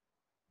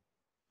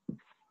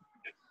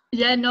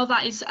yeah, no,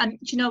 that is, and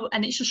you know,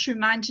 and it's just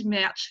reminded me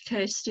actually,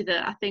 Kirsty,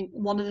 that I think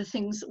one of the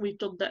things that we've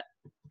done that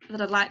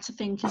I'd like to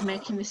think is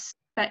making this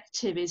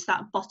effective is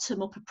that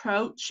bottom-up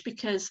approach,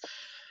 because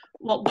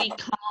what we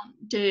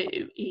can't do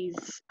is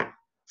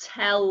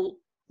tell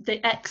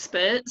the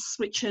experts,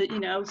 which are, you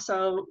know,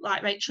 so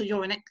like Rachel,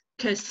 you're an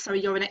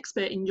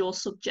expert in your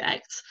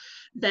subject,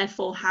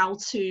 therefore how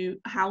to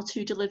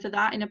deliver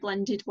that in a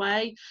blended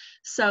way.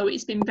 So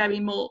it's been very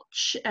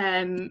much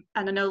and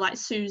I know like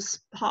Sue's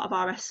part of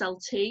our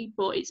SLT,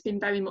 but it's been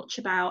very much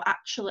about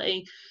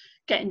actually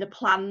getting the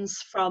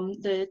plans from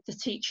the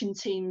teaching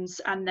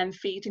teams and then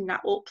feeding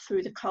that up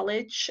through the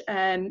college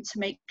to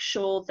make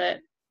sure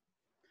that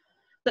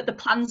that the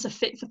plans are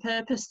fit for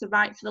purpose, they're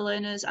right for the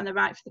learners and they're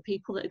right for the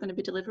people that are going to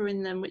be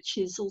delivering them, which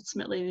is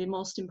ultimately the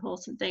most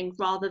important thing,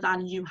 rather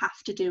than you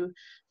have to do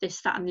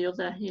this, that and the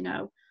other, you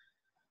know.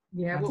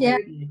 Yeah, what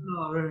we've done,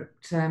 Laura,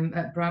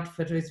 at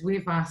Bradford is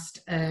we've asked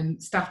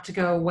staff to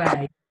go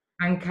away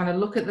and kind of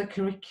look at the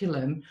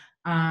curriculum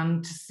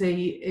and to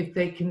see if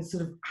they can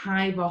sort of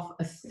hive off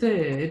a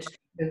third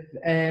of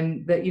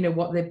that, you know,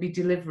 what they'd be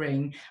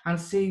delivering, and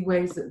see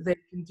ways that they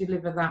can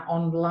deliver that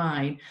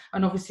online,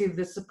 and obviously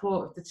the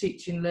support of the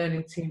teaching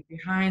learning team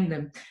behind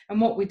them.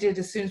 And what we did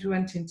as soon as we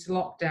went into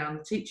lockdown,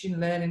 the teaching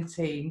learning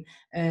team,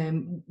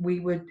 we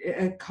would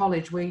at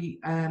college, we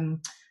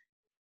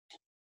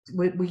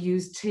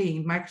use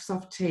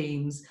Microsoft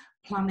Teams,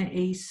 Planet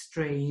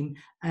eStream,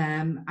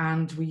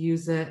 and we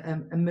use a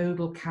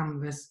Moodle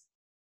Canvas,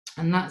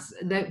 and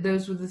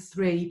those were the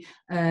three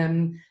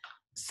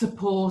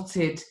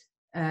supported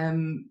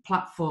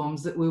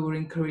platforms that we were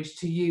encouraged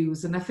to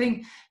use. And I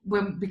think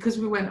because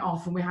we went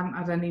off and we hadn't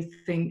had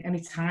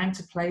any time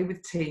to play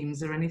with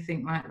Teams or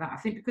anything like that, I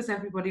think because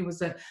everybody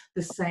was at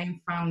the same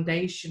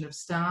foundation of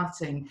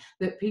starting,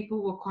 that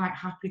people were quite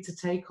happy to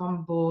take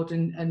on board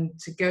and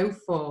to go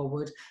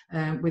forward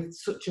with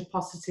such a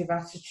positive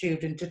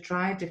attitude and to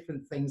try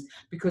different things,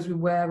 because we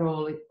were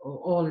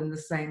all in the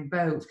same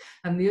boat.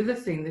 And the other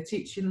thing, the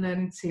teaching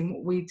learning team,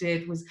 what we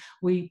did was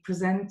we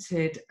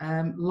presented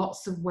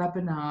lots of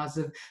webinars.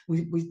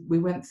 We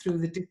went through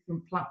the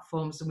different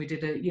platforms, and we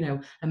did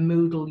a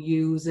Moodle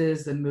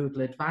users and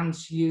Moodle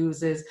advanced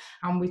users,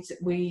 and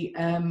we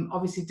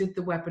obviously did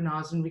the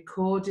webinars and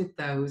recorded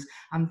those,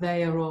 and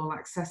they are all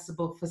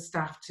accessible for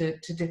staff to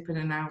dip in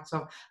and out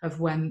of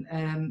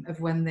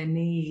when they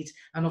need.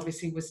 And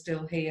obviously we're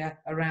still here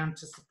around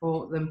to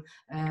support them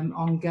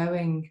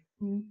ongoing.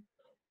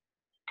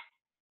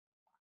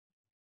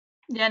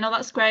 Yeah, no,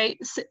 that's great.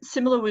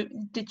 Similar with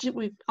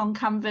on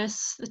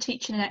Canvas, the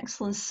Teaching and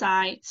Excellence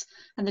site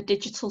and the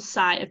digital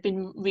site have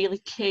been really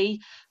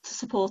key to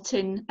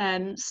supporting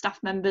staff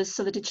members.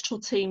 So the digital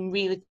team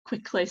really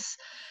quickly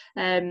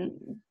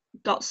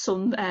got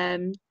some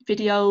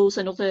videos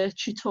and other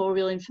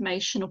tutorial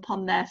information up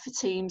on there for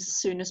teams as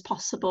soon as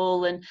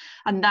possible,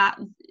 and that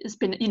has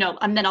been, you know,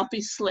 and then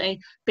obviously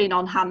been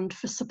on hand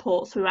for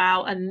support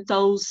throughout, and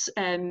those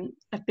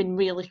have been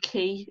really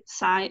key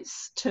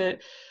sites to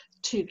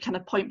kind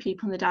of point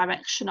people in the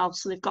direction of,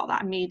 so they've got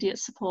that immediate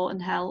support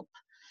and help.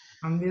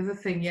 And the other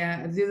thing,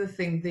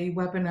 the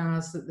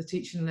webinars that the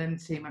teaching and learning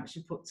team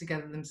actually put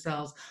together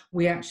themselves,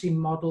 we actually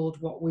modelled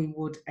what we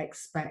would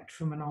expect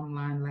from an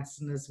online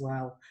lesson as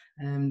well,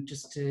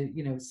 just to,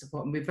 you know,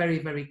 support. And we very,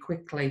 very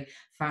quickly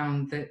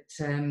found that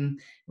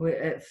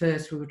at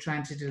first we were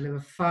trying to deliver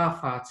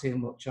far too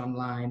much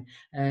online,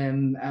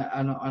 and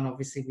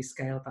obviously we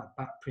scaled that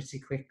back pretty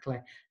quickly,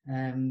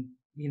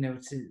 you know,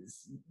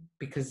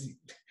 because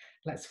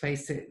let's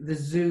face it, the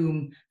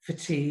Zoom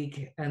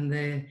fatigue and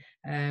it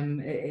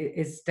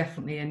is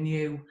definitely a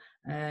new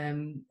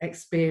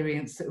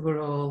experience that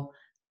we're all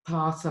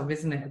part of,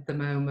 isn't it, at the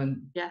moment?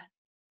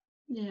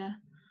 Yeah.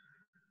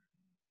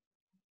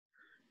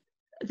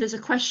 There's a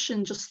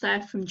question just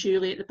there from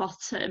Julie at the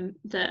bottom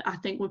that I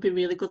think would be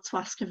really good to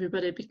ask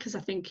everybody, because I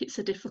think it's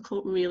a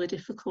really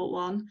difficult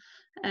one.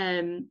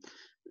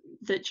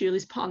 That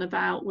Julie's put on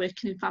about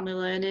working in family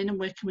learning and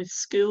working with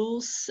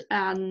schools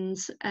and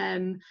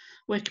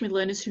working with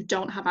learners who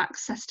don't have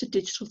access to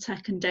digital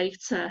tech and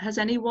data. Has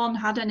anyone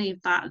had any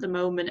of that at the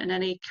moment, and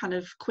any kind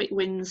of quick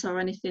wins or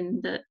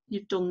anything that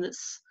you've done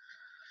that's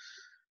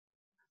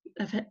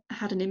have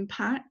had an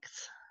impact?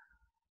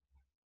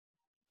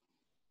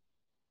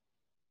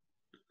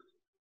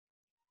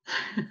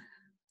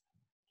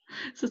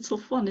 It's a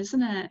tough one,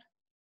 isn't it?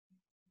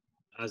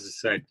 As I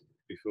said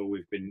before,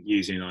 we've been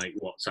using like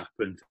WhatsApp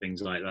and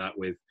things like that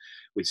with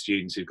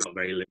students who've got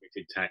very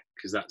limited tech,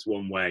 because that's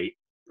one way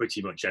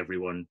pretty much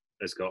everyone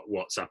has got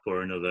WhatsApp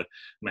or another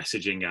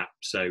messaging app.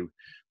 So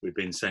we've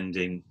been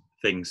sending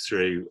things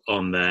through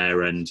on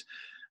there, and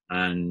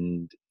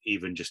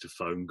even just a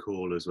phone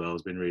call as well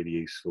has been really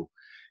useful,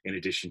 in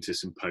addition to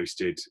some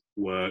posted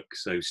work.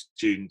 So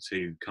students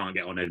who can't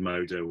get on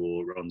Edmodo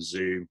or on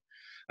Zoom,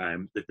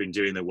 they've been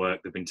doing the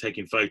work, they've been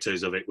taking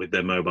photos of it with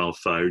their mobile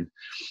phone,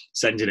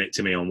 sending it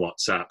to me on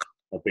WhatsApp.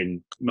 I've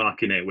been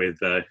marking it with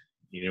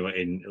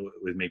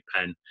with my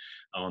pen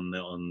on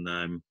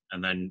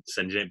and then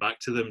sending it back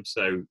to them,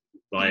 so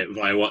via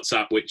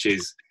WhatsApp, which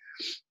is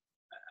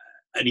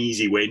an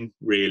easy win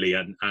really,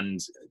 and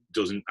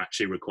doesn't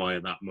actually require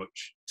that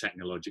much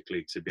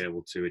technologically to be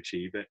able to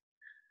achieve it.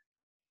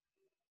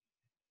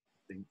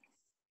 I think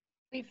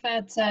we've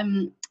had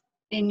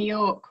in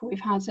York, we've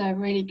had a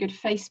really good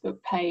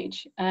Facebook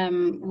page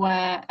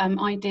where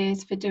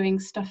ideas for doing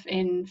stuff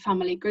in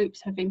family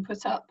groups have been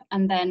put up,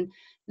 and then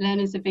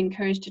learners have been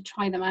encouraged to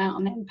try them out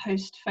and then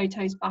post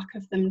photos back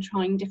of them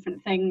trying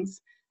different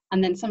things.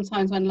 And then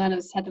sometimes when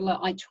learners said, look,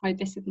 I tried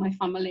this with my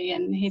family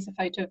and here's a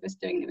photo of us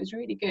doing it, it was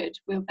really good,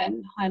 we'll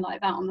then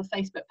highlight that on the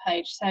Facebook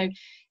page. So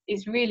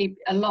it's really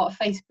a lot of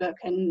Facebook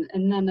and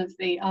none of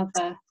the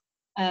other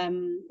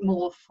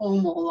more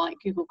formal, like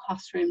Google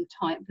Classroom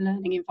type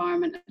learning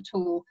environment at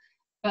all.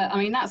 But I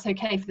mean, that's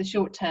okay for the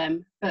short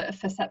term, but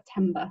for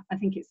September, I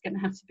think it's going to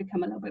have to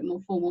become a little bit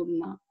more formal than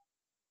that.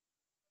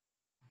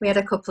 We had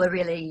a couple of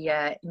really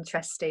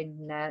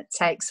interesting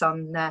takes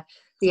on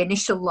the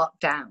initial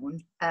lockdown,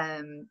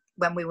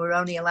 when we were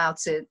only allowed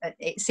to,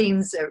 it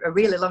seems a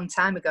really long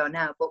time ago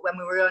now, but when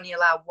we were only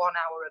allowed 1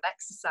 hour of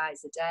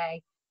exercise a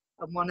day.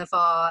 And one of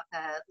our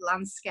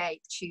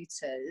landscape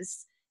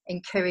tutors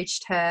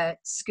encouraged her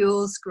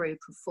schools group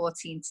of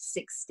 14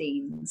 to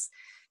 16s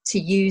to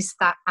use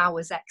that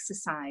hour's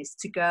exercise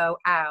to go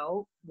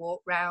out,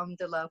 walk round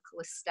the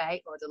local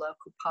estate or the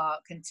local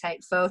park and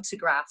take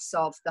photographs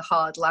of the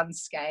hard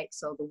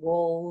landscapes or the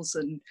walls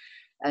and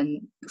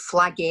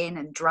flagging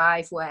and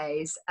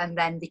driveways, and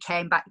then they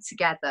came back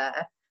together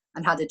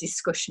and had a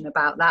discussion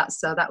about that.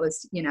 So that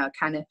was, you know,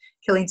 kind of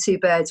killing two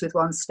birds with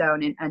one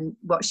stone. And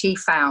what she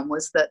found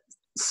was that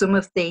some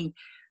of the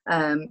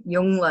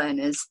young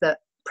learners that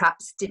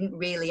perhaps didn't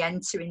really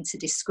enter into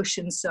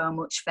discussion so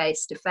much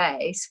face to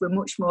face were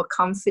much more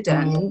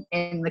confident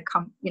in the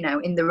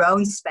in their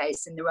own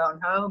space, in their own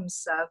homes.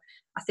 So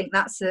I think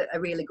that's a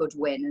really good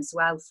win as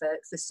well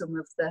for some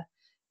of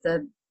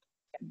the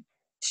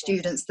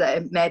students that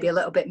are maybe a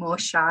little bit more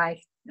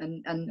shy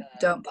and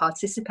don't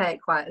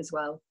participate quite as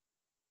well.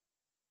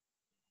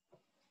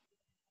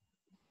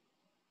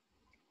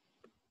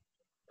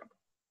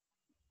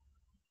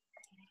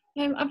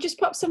 I've just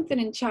popped something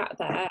in chat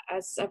there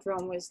as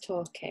everyone was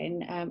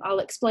talking. I'll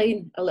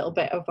explain a little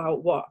bit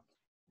about what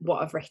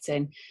I've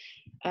written.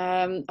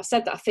 I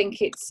said that I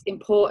think it's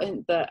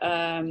important that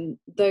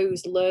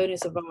those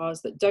learners of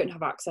ours that don't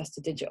have access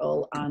to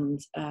digital and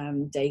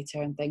data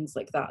and things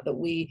like that, that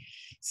we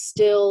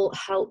still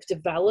help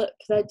develop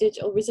their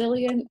digital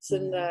resilience,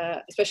 and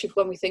especially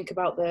when we think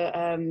about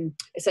the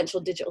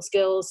essential digital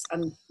skills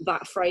and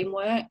that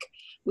framework,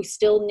 we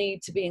still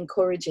need to be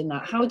encouraging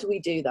that. How do we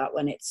do that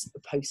when it's a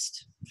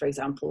post, for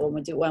example,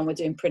 when we're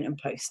doing print and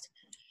post?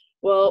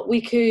 Well, we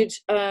could,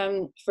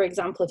 for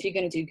example, if you're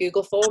going to do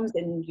Google Forms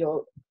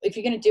if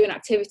you're going to do an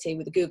activity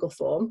with a Google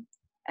form,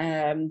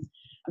 I'm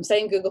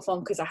saying Google form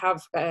because I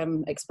have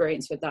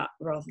experience with that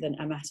rather than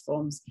MS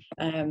forms.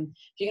 If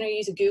you're going to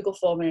use a Google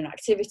form in an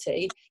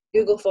activity,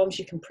 Google Forms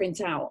you can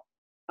print out.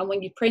 And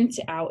when you print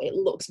it out, it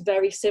looks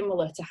very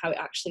similar to how it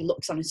actually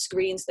looks on a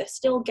screen. So they're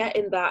still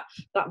getting that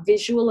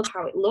visual of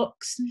how it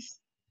looks.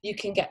 You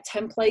can get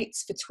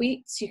templates for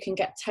tweets. You can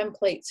get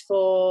templates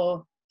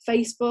for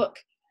Facebook.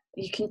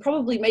 You can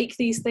probably make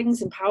these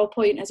things in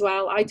PowerPoint as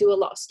well. I do a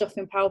lot of stuff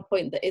in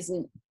PowerPoint that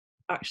isn't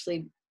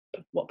actually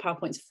what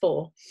PowerPoint's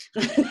for.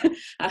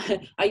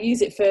 I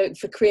use it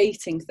for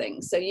creating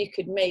things. So you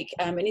could make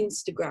an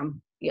Instagram.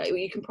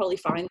 You can probably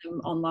find them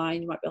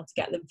online. You might be able to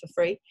get them for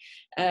free,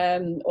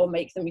 or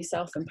make them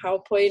yourself in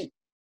PowerPoint.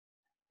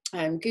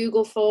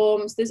 Google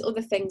Forms, there's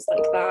other things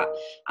like that.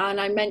 And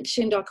I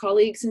mentioned our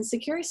colleagues in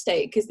Secure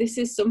Estate because this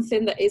is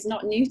something that is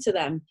not new to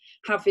them,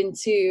 having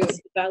to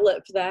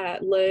develop their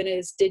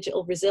learners'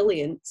 digital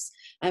resilience,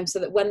 so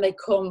that when they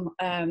come,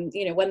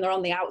 when they're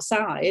on the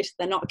outside,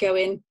 they're not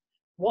going,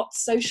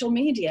 what's social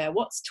media,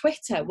 what's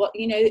Twitter,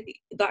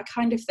 that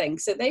kind of thing.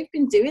 So they've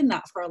been doing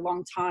that for a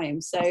long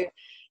time. So,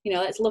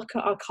 let's look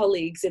at our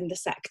colleagues in the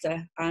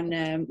sector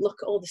and look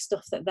at all the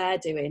stuff that they're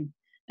doing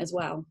as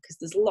well, because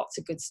there's lots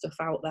of good stuff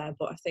out there.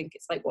 But I think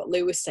it's like what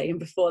Lou was saying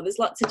before, there's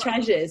lots of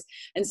treasures,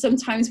 and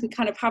sometimes we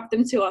kind of have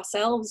them to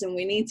ourselves and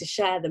we need to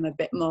share them a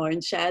bit more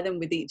and share them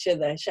with each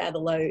other, share the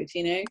load,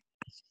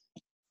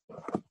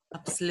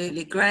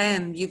 Absolutely.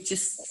 Graham, you've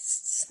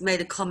just made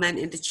a comment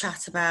in the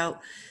chat about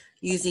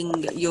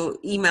using your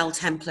email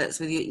templates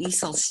with your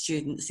ESOL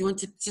students. You want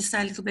to just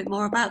say a little bit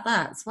more about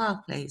that as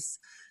well, please?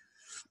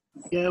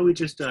 Yeah, we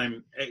just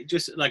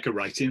like a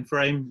writing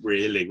frame,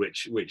 really,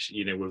 which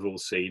we've all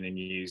seen and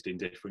used in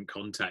different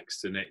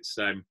contexts, and it's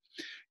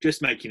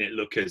just making it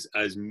look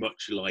as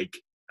much like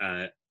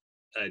a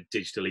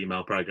digital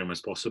email program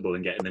as possible,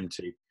 and getting them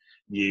to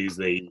use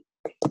the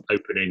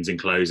openings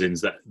and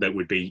closings that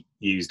would be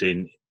used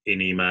in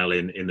email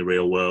in the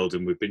real world.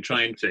 And we've been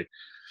trying to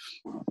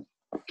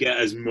get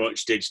as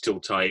much digital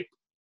type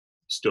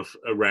stuff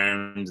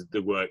around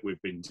the work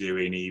we've been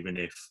doing, even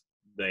if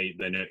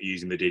they're not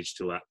using the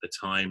digital at the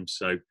time.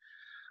 So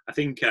I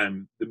think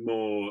the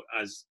more,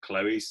 as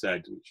Chloe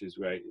said, which is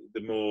right,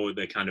 the more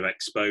they're kind of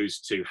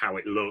exposed to how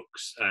it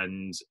looks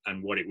and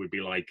what it would be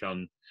like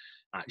on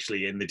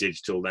actually in the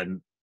digital,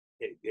 then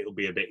it'll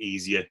be a bit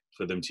easier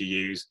for them to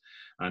use.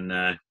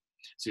 And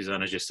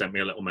Susanna just sent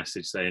me a little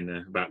message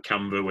saying about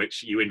Canva,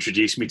 which you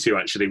introduced me to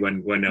actually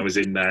when I was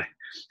in there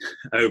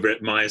over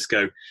at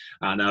Myerscough.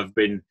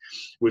 And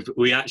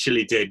we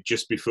actually did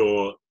just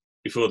before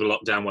the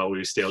lockdown, while we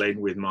were still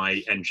in, with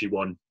my entry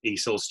one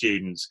ESOL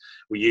students,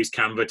 we used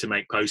Canva to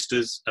make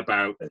posters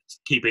about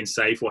keeping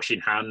safe,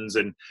 washing hands,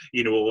 and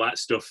all that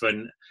stuff.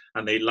 And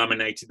they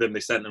laminated them.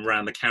 They sent them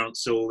around the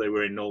council. They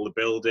were in all the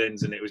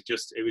buildings, and it was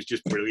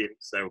just brilliant.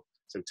 So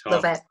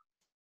tough. Love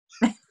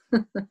it.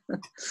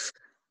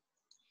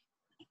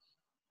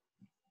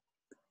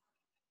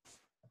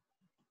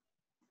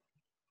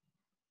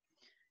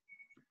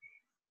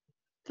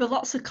 There are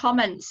lots of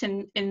comments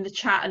in the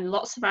chat and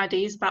lots of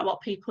ideas about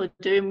what people are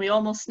doing. We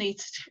almost need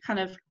to kind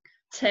of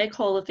take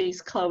all of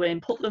these, Chloe,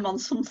 and put them on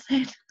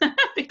something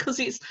because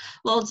it's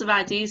loads of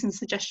ideas and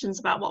suggestions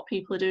about what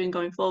people are doing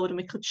going forward, and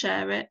we could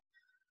share it.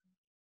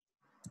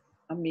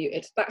 I'm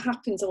muted. That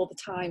happens all the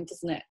time,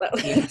 doesn't it?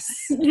 Yes.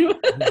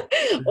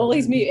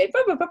 Always muted.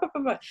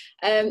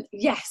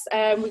 Yes,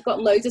 we've got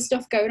loads of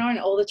stuff going on in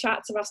all the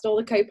chats. I've asked all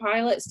the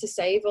co-pilots to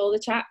save all the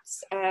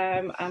chats.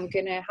 I'm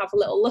going to have a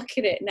little look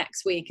at it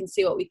next week and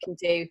see what we can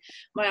do.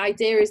 My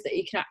idea is that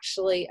you can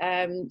actually,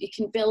 you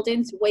can build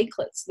into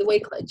Wakelets, the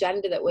Wakelet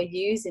agenda that we're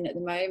using at the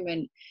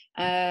moment.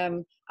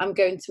 I'm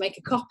going to make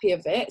a copy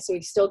of it, so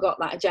we've still got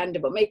that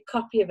agenda, but make a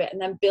copy of it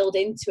and then build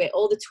into it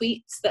all the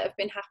tweets that have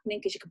been happening,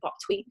 because you can pop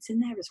tweets in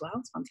there as well.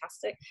 It's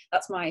fantastic.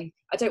 That's I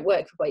don't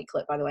work for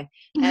Wakelet, by the way.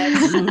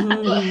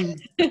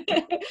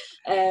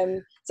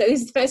 So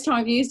this is the first time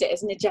I've used it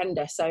as an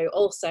agenda, so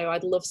also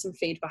I'd love some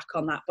feedback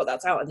on that, but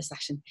that's out of the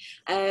session.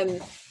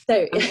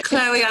 So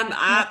Chloe, I'm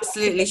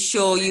absolutely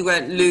sure you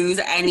won't lose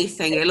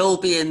anything. It'll all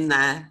be in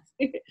there.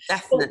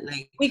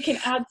 Definitely. We can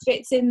add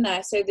bits in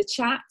there. So the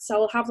chats,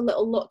 I'll have a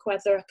little look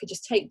whether I could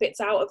just take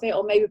bits out of it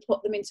or maybe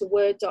put them into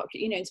Word doc,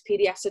 into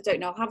PDFs. I don't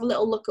know. I'll have a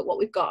little look at what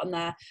we've got on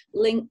there.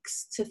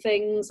 Links to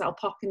things I'll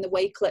pop in the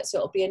Wakelet, so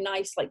it'll be a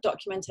nice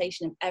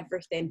documentation of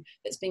everything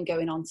that's been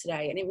going on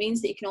today. And it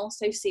means that you can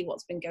also see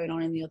what's been going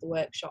on in the other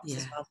workshops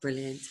as well.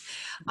 Brilliant.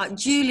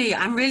 Julie,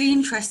 I'm really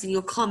interested in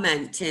your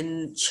comment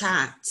in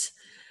chat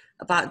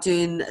about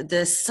doing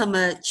the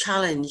summer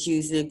challenge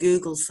using a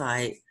Google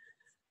site.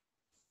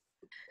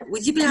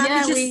 Would you be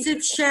happy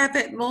to share a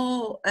bit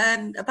more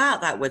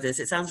about that with us?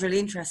 It sounds really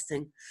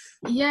interesting.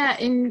 Yeah,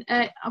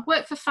 I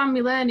work for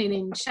Family Learning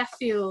in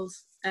Sheffield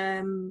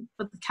for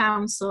the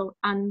council,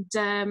 and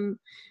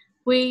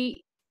we're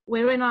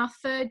in our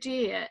third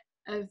year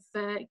of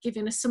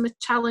giving a summer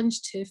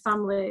challenge to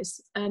families.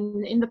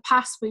 And in the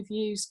past, we've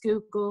used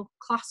Google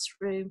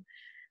Classroom,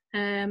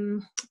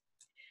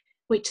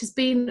 which has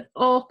been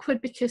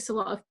awkward because a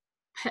lot of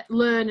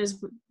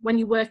learners, when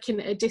you're working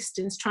at a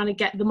distance, trying to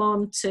get them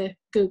on to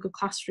Google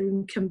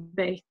Classroom can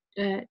be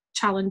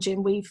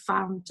challenging, we've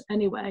found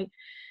anyway.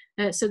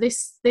 So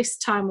this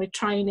time we're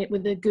trying it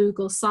with a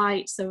Google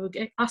site, so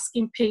we're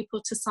asking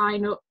people to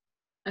sign up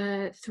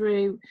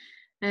through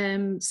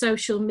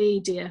social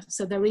media,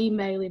 so they're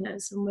emailing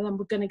us, and then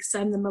we're going to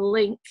send them a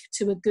link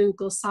to a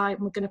Google site,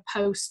 and we're going to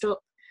post up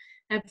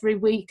every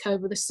week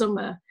over the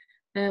summer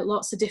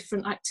lots of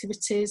different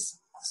activities,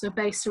 so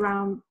based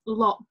around a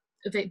lot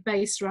of it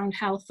based around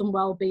health and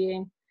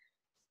well-being,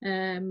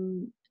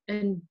 and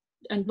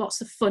lots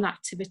of fun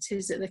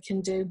activities that they can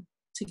do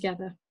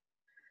together.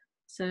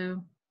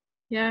 So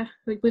yeah,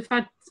 we've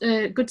had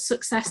good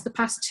success the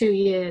past 2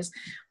 years.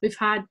 We've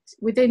had,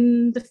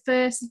 within the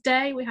first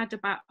day, we had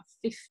about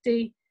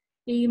 50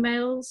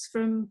 emails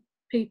from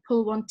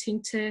people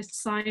wanting to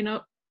sign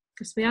up,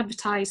 because we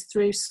advertise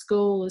through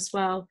school as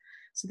well,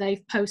 so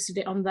they've posted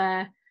it on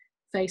their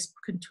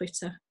Facebook and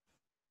Twitter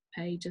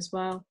page as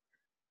well.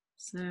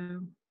 So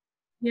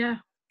yeah,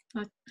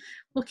 I'm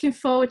looking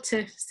forward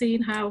to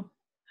seeing how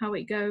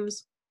it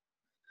goes.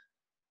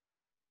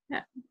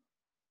 Yeah.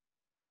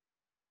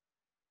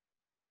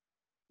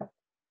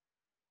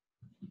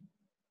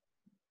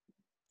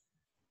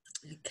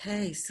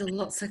 Okay, so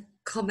lots of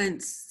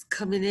comments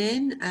coming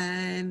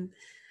in.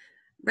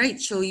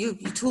 Rachel, you're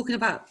talking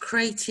about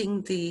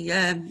creating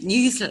the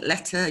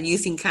newsletter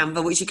using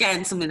Canva, which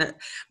again, something that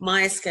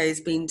Myerscough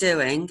has been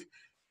doing.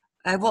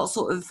 What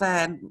sort of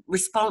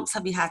response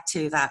have you had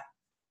to that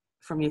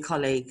from your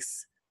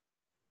colleagues?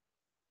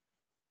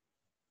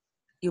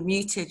 You're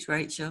muted,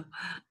 Rachel.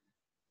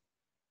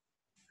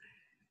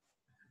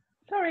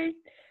 Sorry.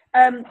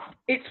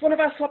 It's one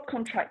of our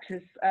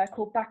subcontractors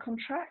called Back on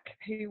Track,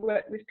 who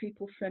work with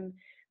people from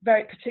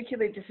very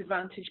particularly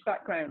disadvantaged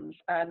backgrounds,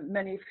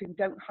 many of whom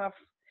don't have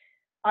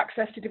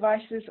access to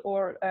devices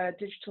or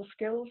digital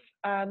skills,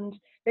 and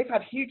they've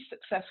had huge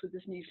success with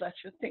this newsletter.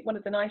 I think one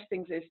of the nice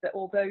things is that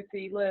although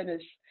the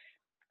learners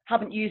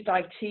haven't used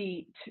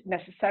IT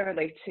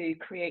necessarily to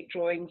create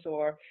drawings,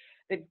 or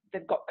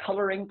they've got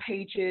colouring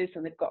pages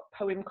and they've got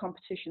poem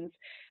competitions,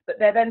 but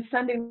they're then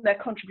sending their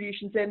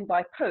contributions in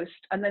by post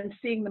and then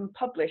seeing them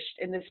published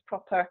in this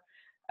proper,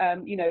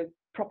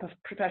 proper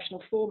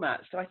professional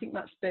format. So I think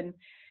that's been,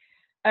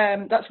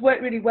 that's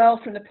worked really well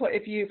from the point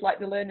of view of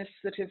the learners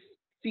sort of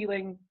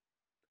feeling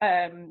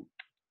that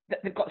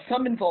they've got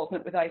some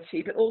involvement with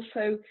IT, but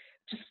also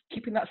just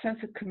keeping that sense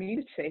of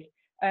community,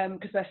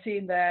 because they're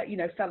seeing their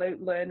fellow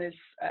learners'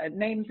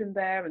 names in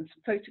there and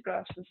some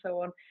photographs and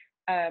so on.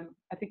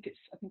 I think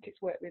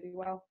it's worked really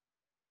well.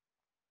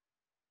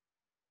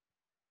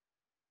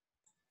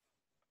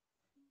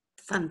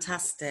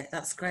 Fantastic,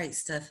 that's great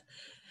stuff.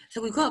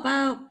 So we've got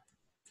about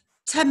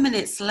 10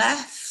 minutes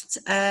left.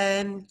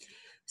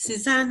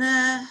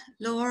 Susanna,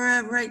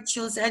 Laura,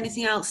 Rachel, is there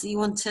anything else that you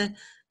want to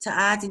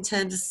add in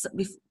terms of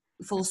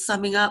before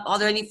summing up? Are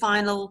there any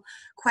final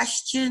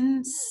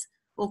questions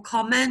or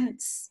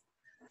comments?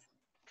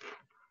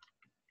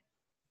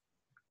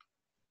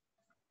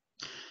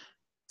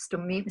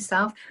 just unmute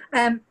myself.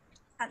 And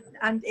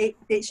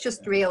it's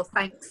just real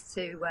thanks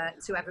to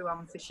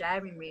everyone for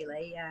sharing,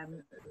 really.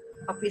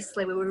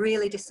 Obviously, we were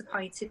really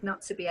disappointed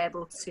not to be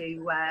able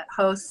to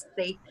host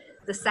the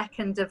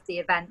second of the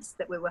events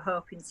that we were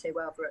hoping to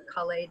over at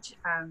college,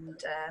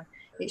 and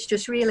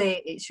it's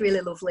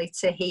really lovely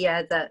to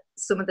hear that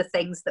some of the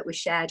things that were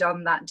shared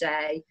on that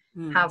day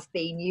have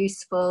been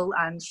useful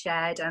and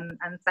shared, and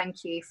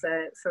thank you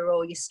for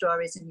all your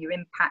stories and your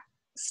impact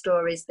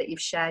stories that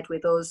you've shared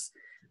with us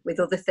with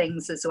other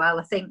things as well.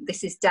 I think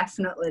this is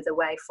definitely the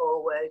way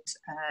forward,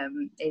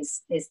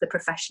 is the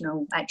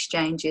professional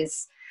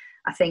exchanges.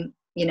 I think,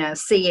 you know,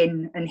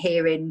 seeing and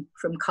hearing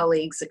from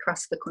colleagues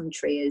across the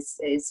country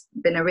is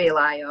been a real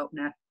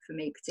eye-opener for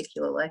me,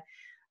 particularly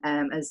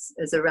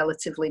as a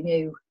relatively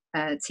new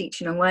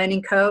teaching and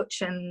learning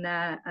coach, and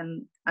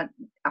I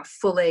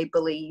fully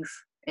believe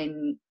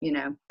in, you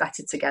know,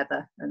 better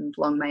together, and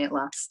long may it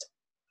last.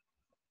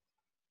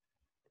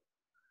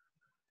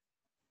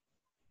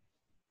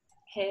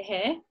 Hear,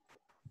 hear.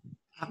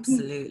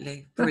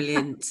 Absolutely.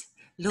 Brilliant.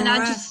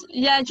 Laura?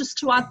 And just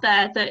to add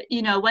there that,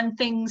 you know, when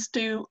things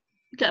do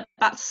get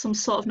back to some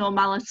sort of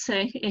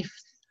normality, if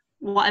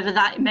whatever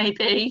that may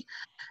be,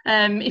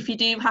 if you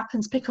do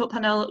happen to pick up, I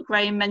know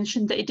Graham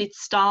mentioned that he did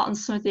start on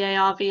some of the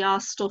AR,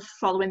 VR stuff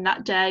following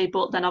that day,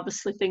 but then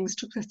obviously things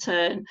took a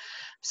turn.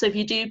 So if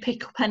you do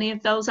pick up any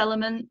of those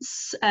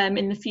elements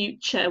in the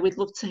future, we'd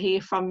love to hear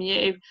from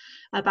you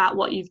about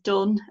what you've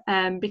done,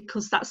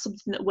 because that's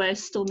something that we're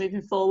still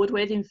moving forward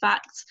with. In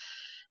fact,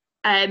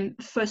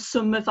 for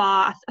some of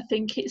our, I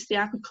think it's the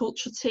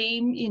agriculture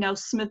team, you know,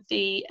 some of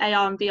the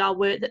AR and VR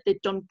work that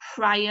they'd done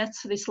prior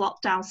to this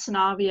lockdown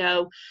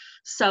scenario,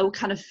 so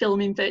kind of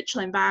filming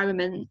virtual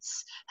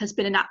environments, has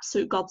been an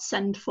absolute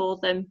godsend for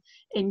them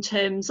in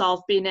terms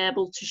of being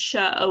able to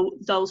show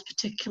those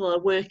particular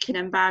working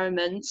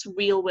environments,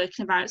 real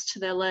working environments to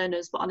their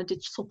learners, but on a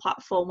digital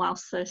platform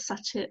whilst they're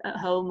sat at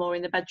home or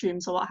in their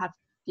bedrooms or what have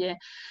you.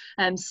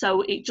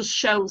 So it just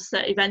shows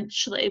that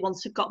eventually,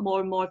 once we've got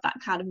more and more of that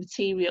kind of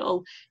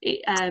material,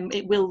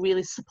 it will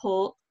really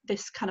support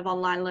this kind of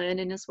online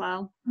learning as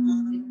well.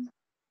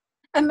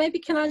 And maybe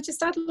can I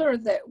just add, Laura,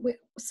 that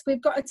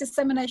we've got a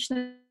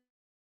dissemination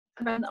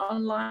event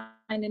online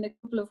in a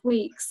couple of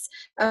weeks,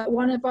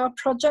 one of our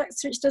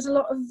projects which does a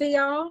lot of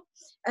VR,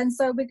 and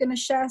so we're going to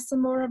share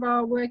some more of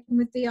our working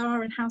with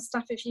VR and how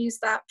staff have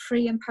used that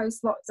pre and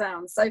post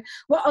lockdown. So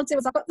what I'll do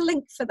is I've got the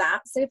link for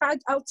that, so if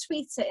I'll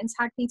tweet it and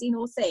tag PD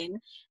North in,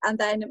 and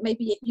then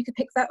maybe you could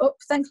pick that up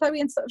then,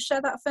 Chloe, and sort of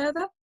share that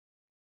further.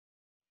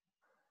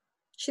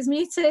 She's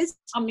muted.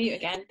 I'm mute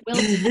again.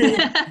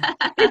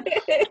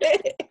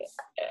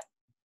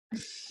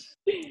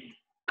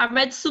 I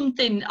read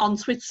something on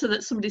Twitter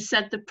that somebody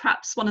said that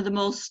perhaps one of the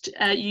most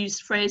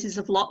used phrases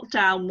of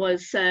lockdown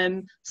was,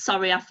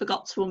 sorry, I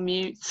forgot to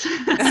unmute.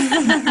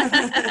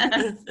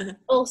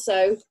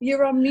 Also,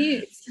 you're on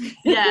mute.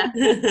 Yeah.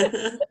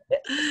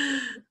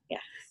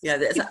 Yeah,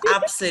 there's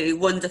absolutely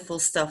wonderful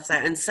stuff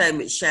there, and so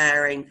much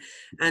sharing.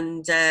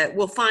 And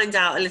we'll find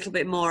out a little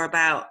bit more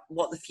about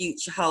what the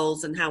future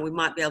holds and how we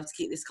might be able to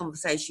keep this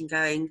conversation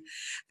going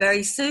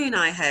very soon,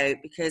 I hope,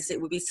 because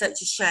it would be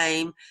such a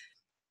shame,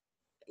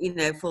 you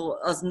know,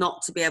 for us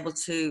not to be able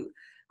to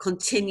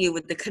continue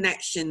with the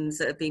connections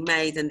that have been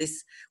made and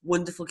this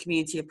wonderful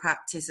community of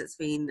practice that's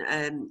been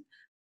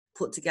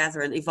put together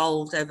and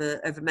evolved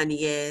over many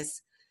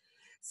years.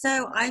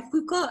 So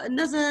we've got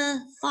another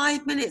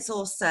 5 minutes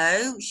or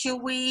so. Shall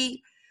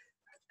we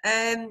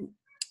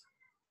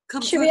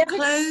come to a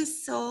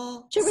close,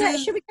 or should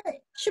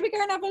we go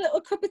and have a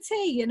little cup of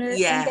tea, and go to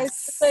the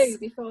loo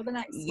before the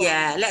next one?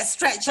 Yeah, let's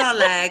stretch our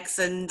legs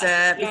and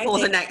before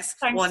the next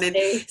one. And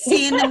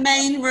see you in the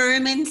main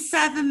room in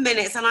 7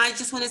 minutes. And I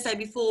just want to say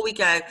before we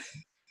go,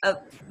 a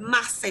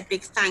massive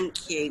big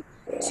thank you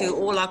to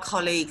all our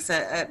colleagues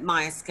at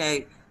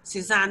Myerscough,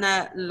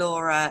 Susanna,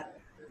 Laura,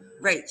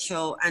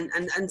 Rachel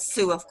and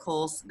Sue, of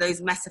course, those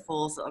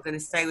metaphors that are going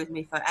to stay with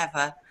me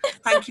forever.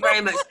 Thank you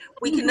very much.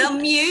 We can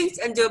unmute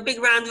and do a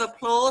big round of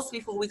applause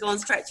before we go and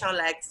stretch our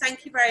legs.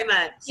 Thank you very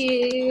much.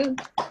 Thank you.